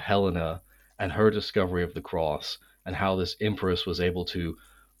of Helena and her discovery of the cross and how this empress was able to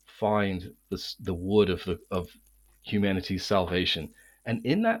find the wood of humanity's salvation. And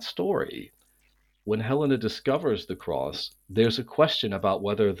in that story, when Helena discovers the cross, there's a question about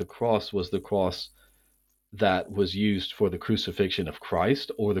whether the cross was the cross that was used for the crucifixion of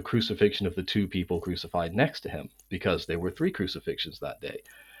Christ or the crucifixion of the two people crucified next to him, because there were 3 crucifixions that day.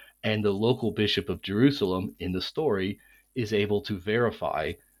 And the local bishop of Jerusalem in the story is able to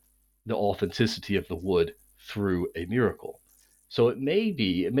verify the authenticity of the wood through a miracle. So it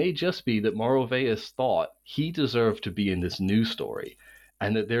may just be that Merovingian thought he deserved to be in this new story,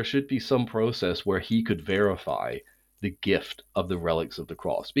 and that there should be some process where he could verify the gift of the relics of the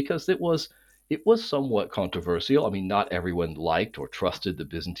cross, because it was somewhat controversial. I mean, not everyone liked or trusted the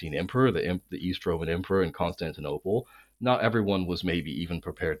Byzantine emperor, the East Roman emperor in Constantinople. Not everyone was maybe even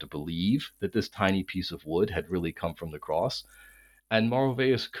prepared to believe that this tiny piece of wood had really come from the cross. And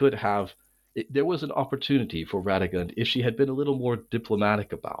Merovingian could have there was an opportunity for Radegund, if she had been a little more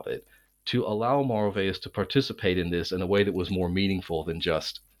diplomatic about it, to allow Mauroveus to participate in this in a way that was more meaningful than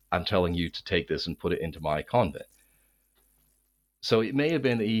just, I'm telling you to take this and put it into my convent. So it may have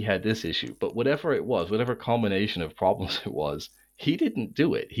been that he had this issue, but whatever it was, whatever combination of problems it was, he didn't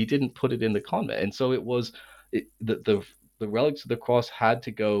do it. He didn't put it in the convent. And so it was, the relics of the cross had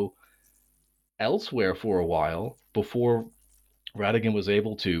to go elsewhere for a while before Radegund was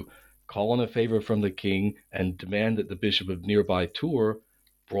able to call in a favor from the king and demand that the bishop of nearby Tours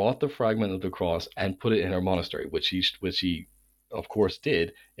brought the fragment of the cross and put it in her monastery, which he of course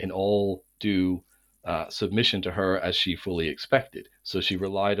did in all due submission to her, as she fully expected. So she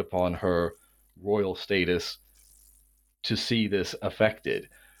relied upon her royal status to see this affected.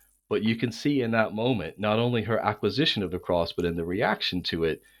 But you can see in that moment, not only her acquisition of the cross, but in the reaction to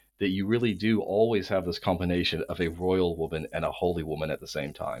it, that you really do always have this combination of a royal woman and a holy woman at the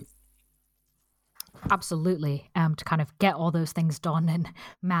same time. Absolutely. To kind of get all those things done and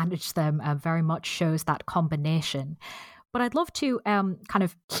manage them very much shows that combination. But I'd love to kind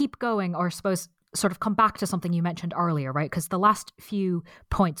of keep going, or I suppose sort of come back to something you mentioned earlier, right? Because the last few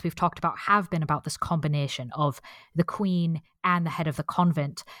points we've talked about have been about this combination of the queen and the head of the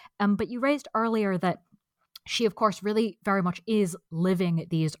convent. But you raised earlier that she, of course, really very much is living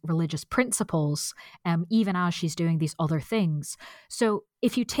these religious principles, even as she's doing these other things. So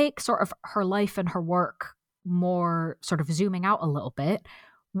if you take sort of her life and her work more sort of zooming out a little bit,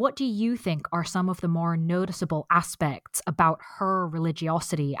 what do you think are some of the more noticeable aspects about her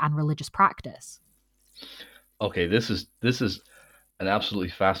religiosity and religious practice? Okay, this is an absolutely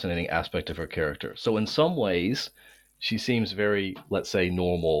fascinating aspect of her character. So in some ways, she seems very, let's say,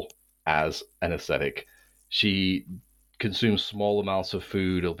 normal as an ascetic. She consumes small amounts of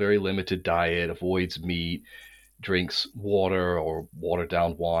food, a very limited diet, avoids meat, drinks water or watered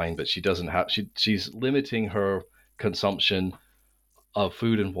down wine, but she's limiting her consumption of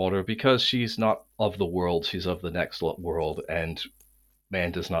food and water because she's not of the world, she's of the next world, and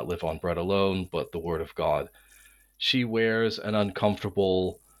man does not live on bread alone, but the word of God. She wears an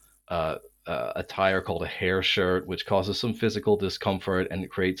uncomfortable attire called a hair shirt, which causes some physical discomfort and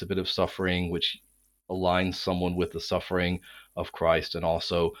it creates a bit of suffering, which aligns someone with the suffering of Christ and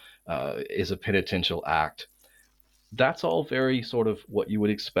also is a penitential act. That's all very sort of what you would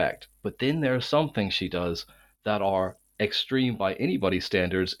expect. But then there are some things she does that are extreme by anybody's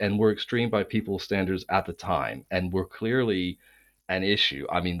standards and were extreme by people's standards at the time and were clearly an issue.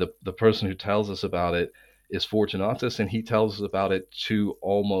 I mean, the person who tells us about it is Fortunatus, and he tells us about it to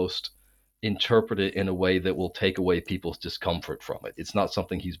almost interpret it in a way that will take away people's discomfort from it. It's not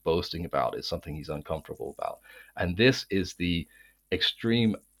something he's boasting about. It's something he's uncomfortable about. And this is the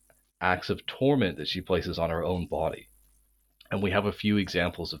extreme acts of torment that she places on her own body. And we have a few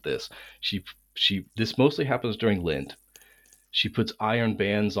examples of this. This mostly happens during Lent. She puts iron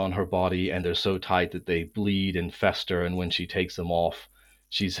bands on her body and they're so tight that they bleed and fester. And when she takes them off,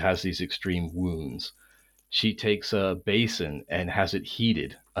 she has these extreme wounds. She takes a basin and has it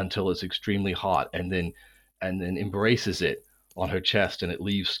heated until it's extremely hot and then embraces it on her chest and it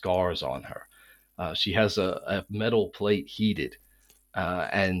leaves scars on her. She has a metal plate heated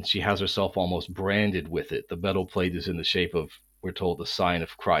and she has herself almost branded with it. The metal plate is in the shape of, we're told, the sign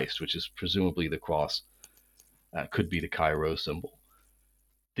of Christ, which is presumably the cross. Could be the Chi-Rho symbol.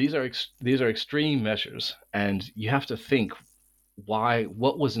 These are extreme measures, and you have to think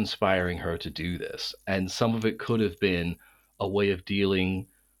what was inspiring her to do this. And some of it could have been a way of dealing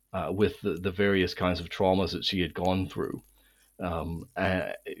with the various kinds of traumas that she had gone through.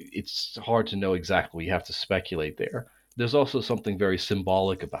 It's hard to know exactly. You have to speculate there. There's also something very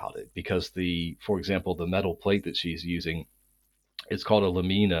symbolic about it because for example, the metal plate that she's using, it's called a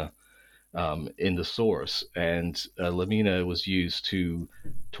lamina in the source, and lamina was used to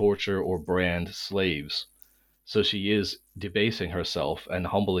torture or brand slaves. So she is debasing herself and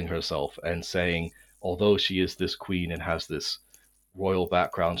humbling herself and saying, although she is this queen and has this royal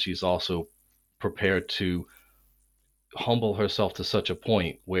background, she's also prepared to humble herself to such a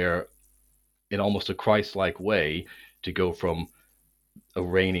point where, in almost a Christ-like way, to go from a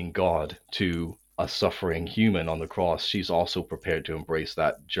reigning God to a suffering human on the cross, she's also prepared to embrace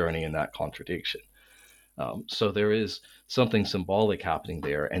that journey and that contradiction. So there is something symbolic happening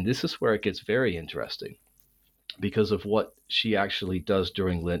there. And this is where it gets very interesting because of what she actually does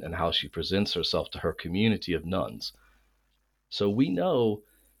during Lent and how she presents herself to her community of nuns. So we know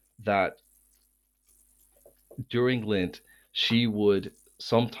that during Lent, she would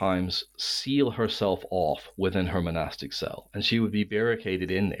sometimes seal herself off within her monastic cell, and she would be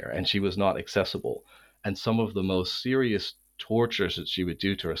barricaded in there, and she was not accessible. And some of the most serious tortures that she would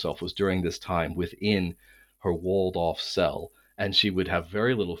do to herself was during this time within her walled off cell. And she would have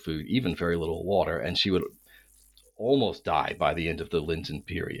very little food, even very little water, and she would almost die by the end of the Lenten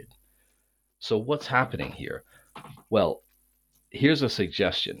period. So what's happening here? Well, here's a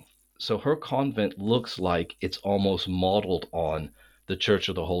suggestion. So her convent looks like it's almost modeled on the Church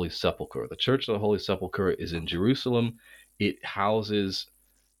of the Holy Sepulchre. The Church of the Holy Sepulchre is in Jerusalem. It houses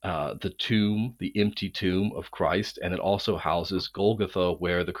the tomb, the empty tomb of Christ, and it also houses Golgotha,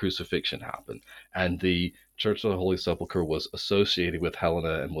 where the crucifixion happened. And the Church of the Holy Sepulchre was associated with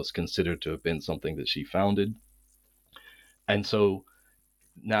Helena and was considered to have been something that she founded. And so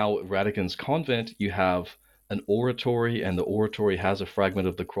now at Radegund's convent, you have an oratory, and the oratory has a fragment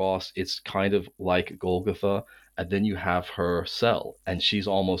of the cross. It's kind of like Golgotha. And then you have her cell, and she's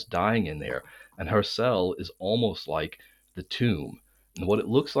almost dying in there. And her cell is almost like the tomb. And what it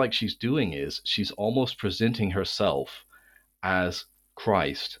looks like she's doing is she's almost presenting herself as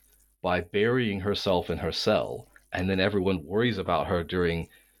Christ by burying herself in her cell. And then everyone worries about her during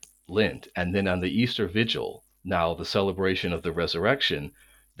Lent. And then on the Easter Vigil, now the celebration of the resurrection,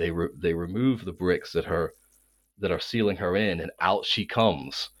 they remove the bricks that are sealing her in, and out she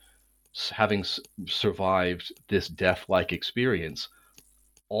comes, having survived this death-like experience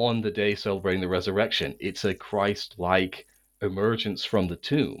on the day celebrating the resurrection. It's a Christ-like emergence from the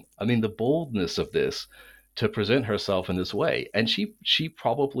tomb. I mean, the boldness of this to present herself in this way. And she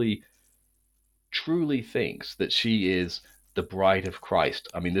probably truly thinks that she is the bride of Christ.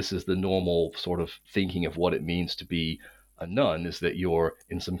 I mean, this is the normal sort of thinking of what it means to be a nun, is that you're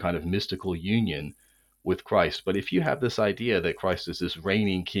in some kind of mystical union with Christ. But if you have this idea that Christ is this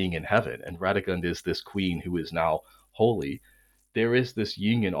reigning king in heaven and Radegund is this queen who is now holy, there is this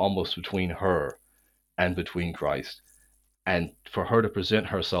union almost between her and between Christ. And for her to present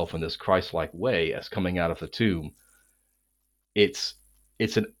herself in this Christ-like way as coming out of the tomb, it's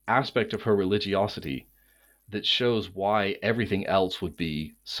an aspect of her religiosity that shows why everything else would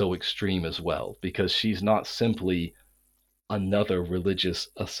be so extreme as well, because she's not simply another religious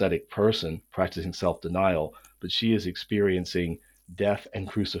ascetic person practicing self-denial, but she is experiencing death and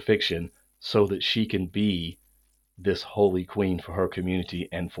crucifixion so that she can be this holy queen for her community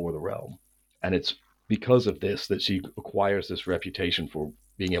and for the realm. And it's because of this that she acquires this reputation for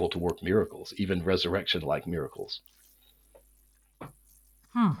being able to work miracles, even resurrection-like miracles.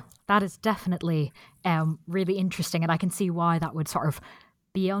 That is definitely really interesting, and I can see why that would sort of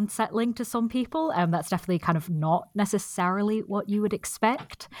be unsettling to some people. That's definitely kind of not necessarily what you would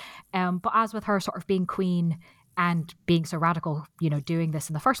expect. But as with her sort of being queen and being so radical, doing this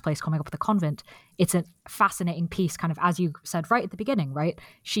in the first place, coming up with a convent, it's a fascinating piece, kind of, as you said right at the beginning, right?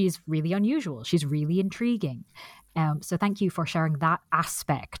 She's really unusual. She's really intriguing. So thank you for sharing that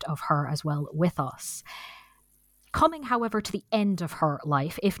aspect of her as well with us. Coming, however, to the end of her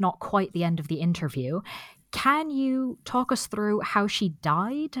life, if not quite the end of the interview, can you talk us through how she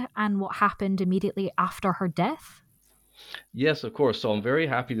died and what happened immediately after her death? Yes, of course. So I'm very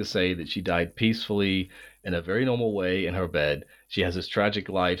happy to say that she died peacefully in a very normal way in her bed. She has this tragic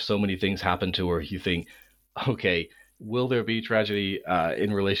life. So many things happen to her. You think, okay, will there be tragedy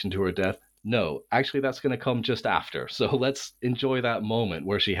in relation to her death? No, actually, that's going to come just after. So let's enjoy that moment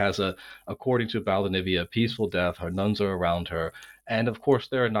where she has according to Baldanivia, a peaceful death. Her nuns are around her. And of course,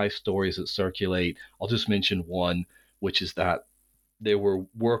 there are nice stories that circulate. I'll just mention one, which is that there were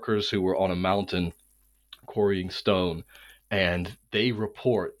workers who were on a mountain quarrying stone, and they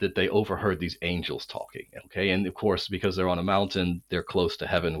report that they overheard these angels talking. Okay. And of course, because they're on a mountain, they're close to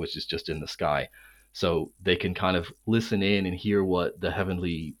heaven, which is just in the sky. So they can kind of listen in and hear what the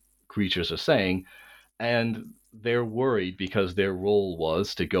heavenly creatures are saying, and they're worried because their role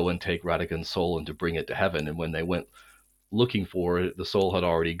was to go and take Radegund's soul and to bring it to heaven. And when they went looking for it, the soul had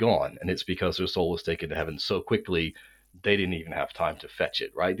already gone, and it's because their soul was taken to heaven so quickly they didn't even have time to fetch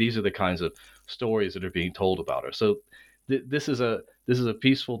it. Right? These are the kinds of stories that are being told about her. So this is a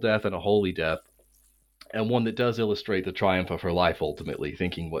peaceful death and a holy death, and one that does illustrate the triumph of her life ultimately,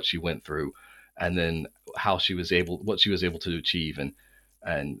 thinking what she went through, and then what she was able to achieve,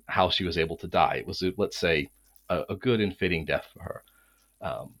 and how she was able to die. It was, let's say, a good and fitting death for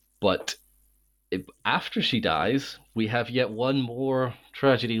her. But after she dies, we have yet one more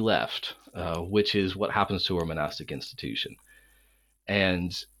tragedy left, which is what happens to her monastic institution.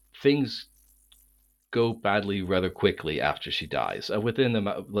 And things go badly rather quickly after she dies. Within,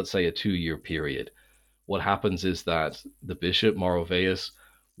 let's say, a 2-year period, what happens is that the bishop, Merovingian,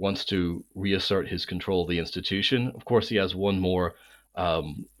 wants to reassert his control of the institution. Of course, he has one more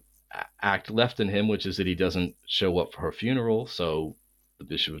act left in him, which is that he doesn't show up for her funeral, so the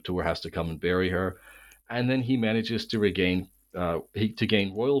Bishop of Tours has to come and bury her. and then he manages to gain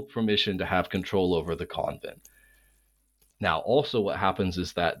royal permission to have control over the convent. Now, also what happens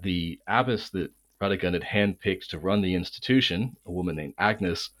is that the abbess that Radegund had handpicked to run the institution, a woman named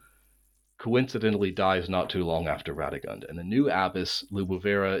Agnes, coincidentally dies not too long after Radegund. And the new abbess,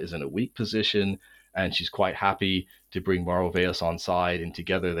 Lubovera, is in a weak position, and she's quite happy to bring Merovingian on side, and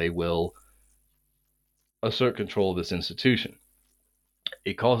together they will assert control of this institution.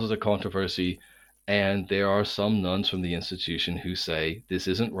 It causes a controversy, and there are some nuns from the institution who say, this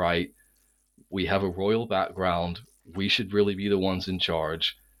isn't right, we have a royal background, we should really be the ones in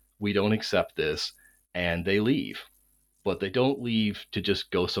charge, we don't accept this, and they leave. But they don't leave to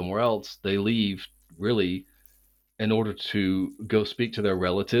just go somewhere else, they leave really in order to go speak to their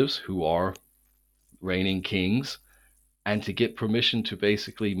relatives who are reigning kings, and to get permission to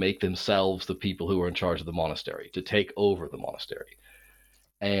basically make themselves the people who are in charge of the monastery, to take over the monastery.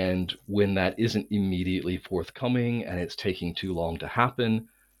 And when that isn't immediately forthcoming and it's taking too long to happen,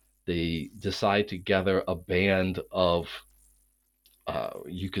 they decide to gather a band of,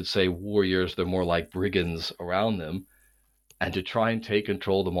 you could say warriors, they're more like brigands around them, and to try and take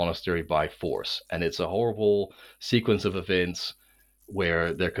control of the monastery by force. And it's a horrible sequence of events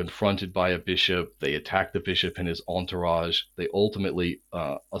where they're confronted by a bishop, they attack the bishop and his entourage, they ultimately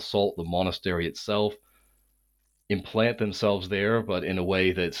assault the monastery itself, implant themselves there, but in a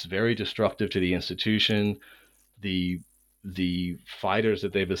way that's very destructive to the institution. The fighters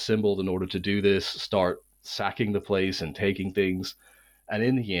that they've assembled in order to do this start sacking the place and taking things, and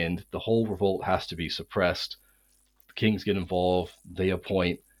in the end, the whole revolt has to be suppressed. The kings get involved, they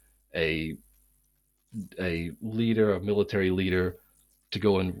appoint a leader, a military leader, to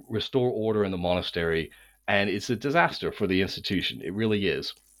go and restore order in the monastery, and it's a disaster for the institution. It really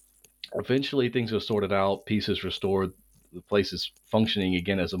is. Eventually, things are sorted out, peace is restored, the place is functioning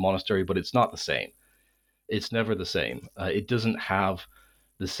again as a monastery, but it's not the same. It's never the same. It doesn't have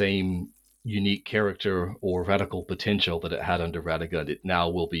the same unique character or radical potential that it had under Radegund. It now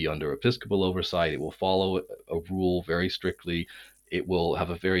will be under episcopal oversight. It will follow a rule very strictly. It will have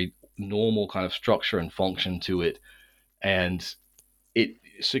a very normal kind of structure and function to it, and it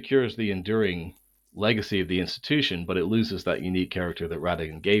secures the enduring legacy of the institution, but it loses that unique character that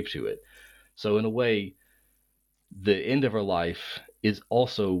Radegund gave to it. So in a way, the end of her life is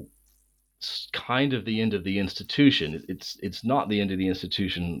also kind of the end of the institution. It's not the end of the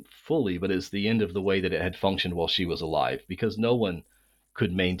institution fully, but it's the end of the way that it had functioned while she was alive, because no one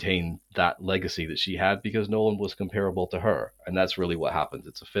could maintain that legacy that she had, because no one was comparable to her. And that's really what happens.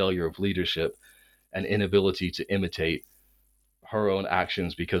 It's a failure of leadership and inability to imitate her own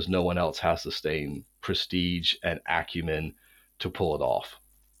actions because no one else has the same prestige and acumen to pull it off.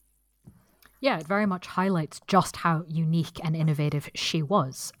 Yeah, it very much highlights just how unique and innovative she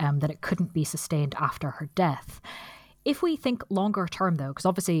was, that it couldn't be sustained after her death. If we think longer term, though, because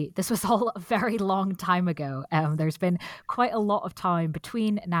obviously this was all a very long time ago, there's been quite a lot of time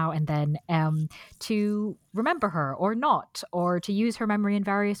between now and then to remember her or not, or to use her memory in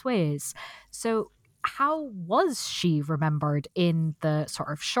various ways. So how was she remembered in the sort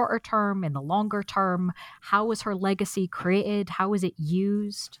of shorter term, in the longer term? How was her legacy created? How was it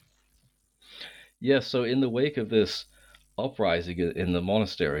used? Yes, so in the wake of this uprising in the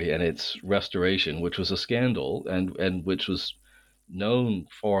monastery and its restoration, which was a scandal and which was known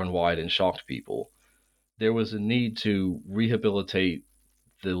far and wide and shocked people, there was a need to rehabilitate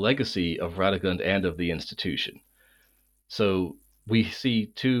the legacy of Radegund and of the institution. So we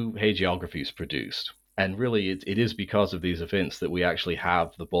see two hagiographies produced. And really, it is because of these events that we actually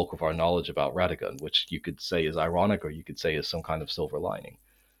have the bulk of our knowledge about Radegund, which you could say is ironic, or you could say is some kind of silver lining.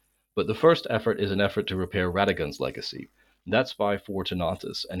 But the first effort is an effort to repair Radegund's legacy. That's by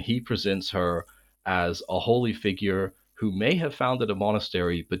Fortunatus, and he presents her as a holy figure who may have founded a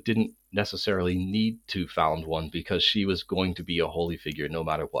monastery, but didn't necessarily need to found one because she was going to be a holy figure no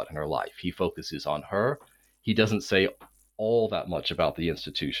matter what in her life. He focuses on her. He doesn't say all that much about the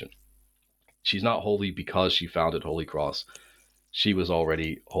institution. She's not holy because she founded Holy Cross. She was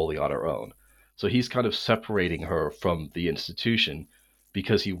already holy on her own. So he's kind of separating her from the institution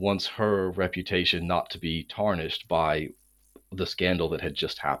because he wants her reputation not to be tarnished by the scandal that had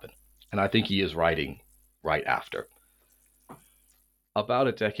just happened. And I think he is writing right after. About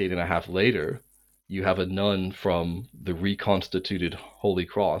a decade and a half later, you have a nun from the reconstituted Holy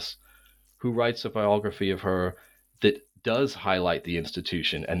Cross who writes a biography of her that does highlight the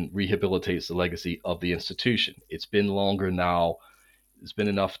institution and rehabilitates the legacy of the institution. It's been longer now, it's been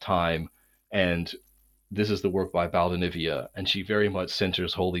enough time, and this is the work by Baldinivia, and she very much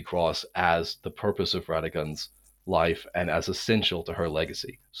centers Holy Cross as the purpose of Radegund's life and as essential to her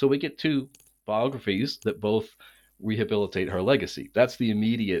legacy. So we get two biographies that both rehabilitate her legacy. That's the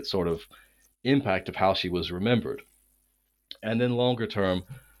immediate sort of impact of how she was remembered. And then longer term,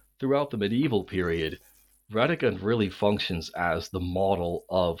 throughout the medieval period, Radegund really functions as the model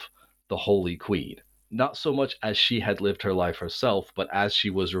of the Holy Queen. Not so much as she had lived her life herself, but as she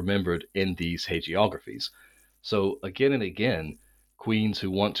was remembered in these hagiographies. So again and again, queens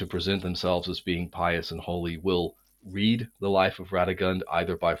who want to present themselves as being pious and holy will read the life of Radegund,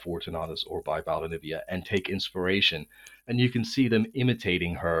 either by Fortunatus or by Valdivia, and take inspiration. And you can see them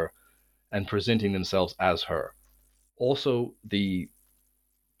imitating her and presenting themselves as her. Also,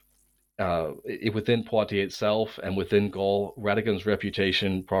 within Poitiers itself and within Gaul, Radegund's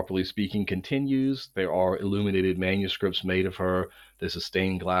reputation, properly speaking, continues. There are illuminated manuscripts made of her. There's a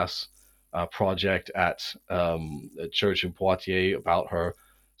stained glass project at a church in Poitiers about her.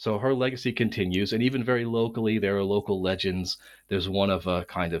 So her legacy continues, and even very locally, there are local legends. There's one of a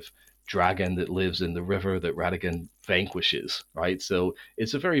kind of dragon that lives in the river that Radegund vanquishes, right? So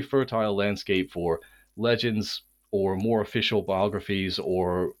it's a very fertile landscape for legends or more official biographies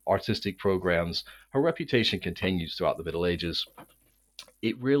or artistic programs. Her reputation continues throughout the Middle Ages.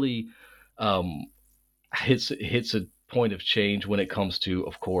 It really hits a point of change when it comes to,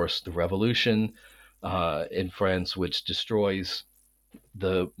 of course, the revolution in France, which destroys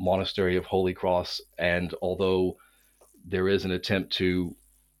the monastery of Holy Cross. And although there is an attempt to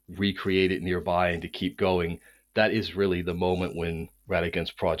recreate it nearby and to keep going, that is really the moment when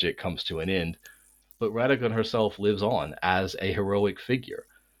Radegund's project comes to an end. But Radegund herself lives on as a heroic figure,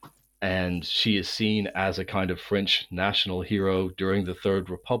 and she is seen as a kind of French national hero during the Third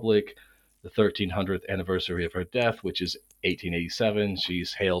Republic, the 1300th anniversary of her death, which is 1887.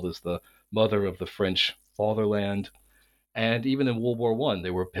 She's hailed as the mother of the French fatherland. And even in World War I,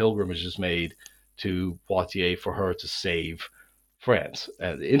 there were pilgrimages made to Poitiers for her to save France.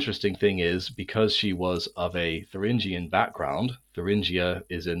 And the interesting thing is, because she was of a Thuringian background, Thuringia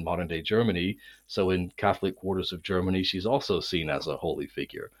is in modern-day Germany, so in Catholic quarters of Germany, she's also seen as a holy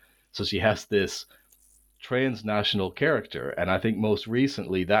figure. So she has this transnational character, and I think most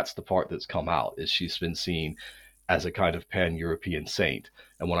recently that's the part that's come out, is she's been seen as a kind of pan-European saint.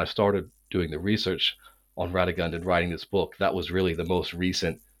 And when I started doing the research on Radegund and writing this book, that was really the most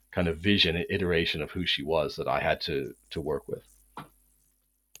recent kind of vision and iteration of who she was that I had to work with.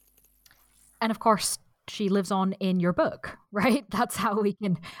 And of course, she lives on in your book, right? That's how we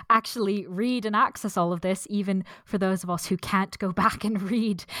can actually read and access all of this, even for those of us who can't go back and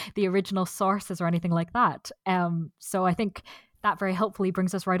read the original sources or anything like that. So I think that very helpfully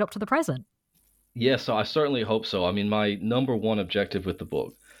brings us right up to the present. Yes, so I certainly hope so. I mean, my number one objective with the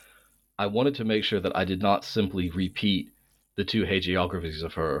book, I wanted to make sure that I did not simply repeat the two hagiographies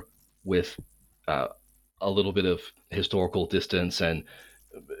of her with a little bit of historical distance and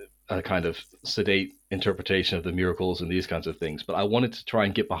a kind of sedate interpretation of the miracles and these kinds of things. But I wanted to try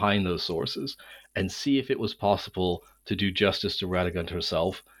and get behind those sources and see if it was possible to do justice to Radegund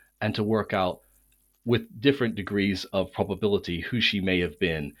herself and to work out with different degrees of probability who she may have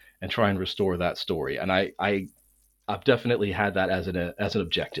been and try and restore that story. And I've definitely had that as an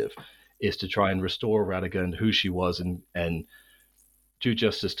objective, is to try and restore Radegund, who she was, and do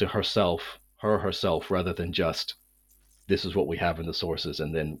justice to herself, rather than just this is what we have in the sources,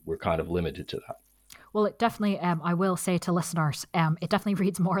 and then we're kind of limited to that. Well, it definitely, I will say to listeners, it definitely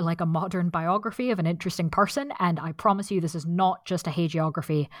reads more like a modern biography of an interesting person. And I promise you, this is not just a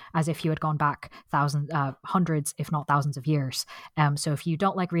hagiography as if you had gone back hundreds, if not thousands of years. So if you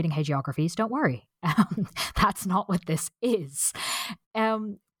don't like reading hagiographies, don't worry. That's not what this is.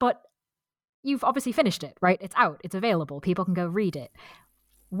 But you've obviously finished it, right? It's out, it's available. People can go read it.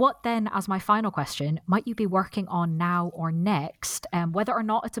 What then, as my final question, might you be working on now or next? Whether or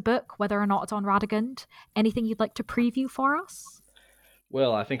not it's a book, whether or not it's on Radegund, anything you'd like to preview for us?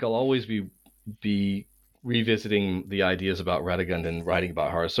 Well, I think I'll always be revisiting the ideas about Radegund and writing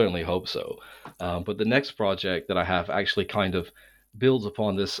about her. I certainly hope so. But the next project that I have actually kind of builds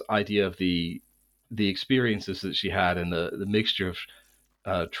upon this idea of the experiences that she had and the mixture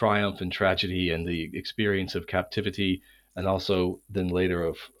of triumph and tragedy and the experience of captivity, and also then later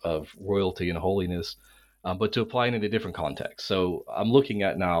of royalty and holiness, but to apply it in a different context. So I'm looking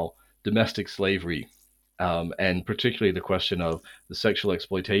at now domestic slavery, and particularly the question of the sexual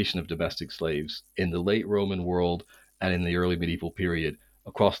exploitation of domestic slaves in the late Roman world and in the early medieval period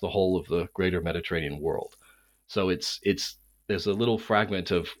across the whole of the greater Mediterranean world. So there's a little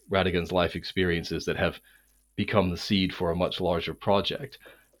fragment of Radegund's life experiences that have become the seed for a much larger project.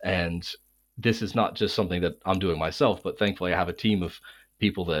 And this is not just something that I'm doing myself, but thankfully I have a team of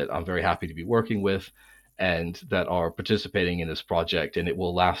people that I'm very happy to be working with and that are participating in this project, and it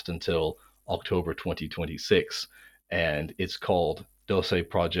will last until October 2026. And it's called Dosse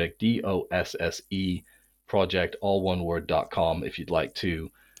Project, DOSSE Project, all one word.com, if you'd like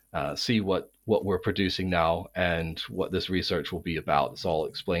to see what we're producing now and what this research will be about. It's all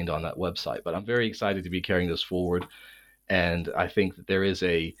explained on that website. But I'm very excited to be carrying this forward. And I think that there is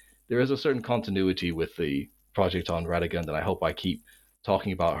a certain continuity with the project on Radegund, and I hope I keep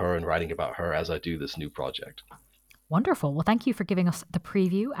talking about her and writing about her as I do this new project. Wonderful. Well, thank you for giving us the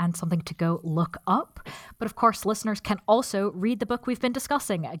preview and something to go look up. But of course, listeners can also read the book we've been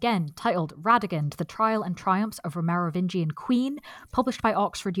discussing, again, titled Radegund, The Trial and Triumphs of a Merovingian Queen, published by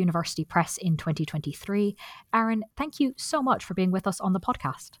Oxford University Press in 2023. Aaron, thank you so much for being with us on the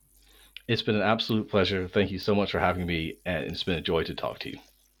podcast. It's been an absolute pleasure. Thank you so much for having me, and it's been a joy to talk to you.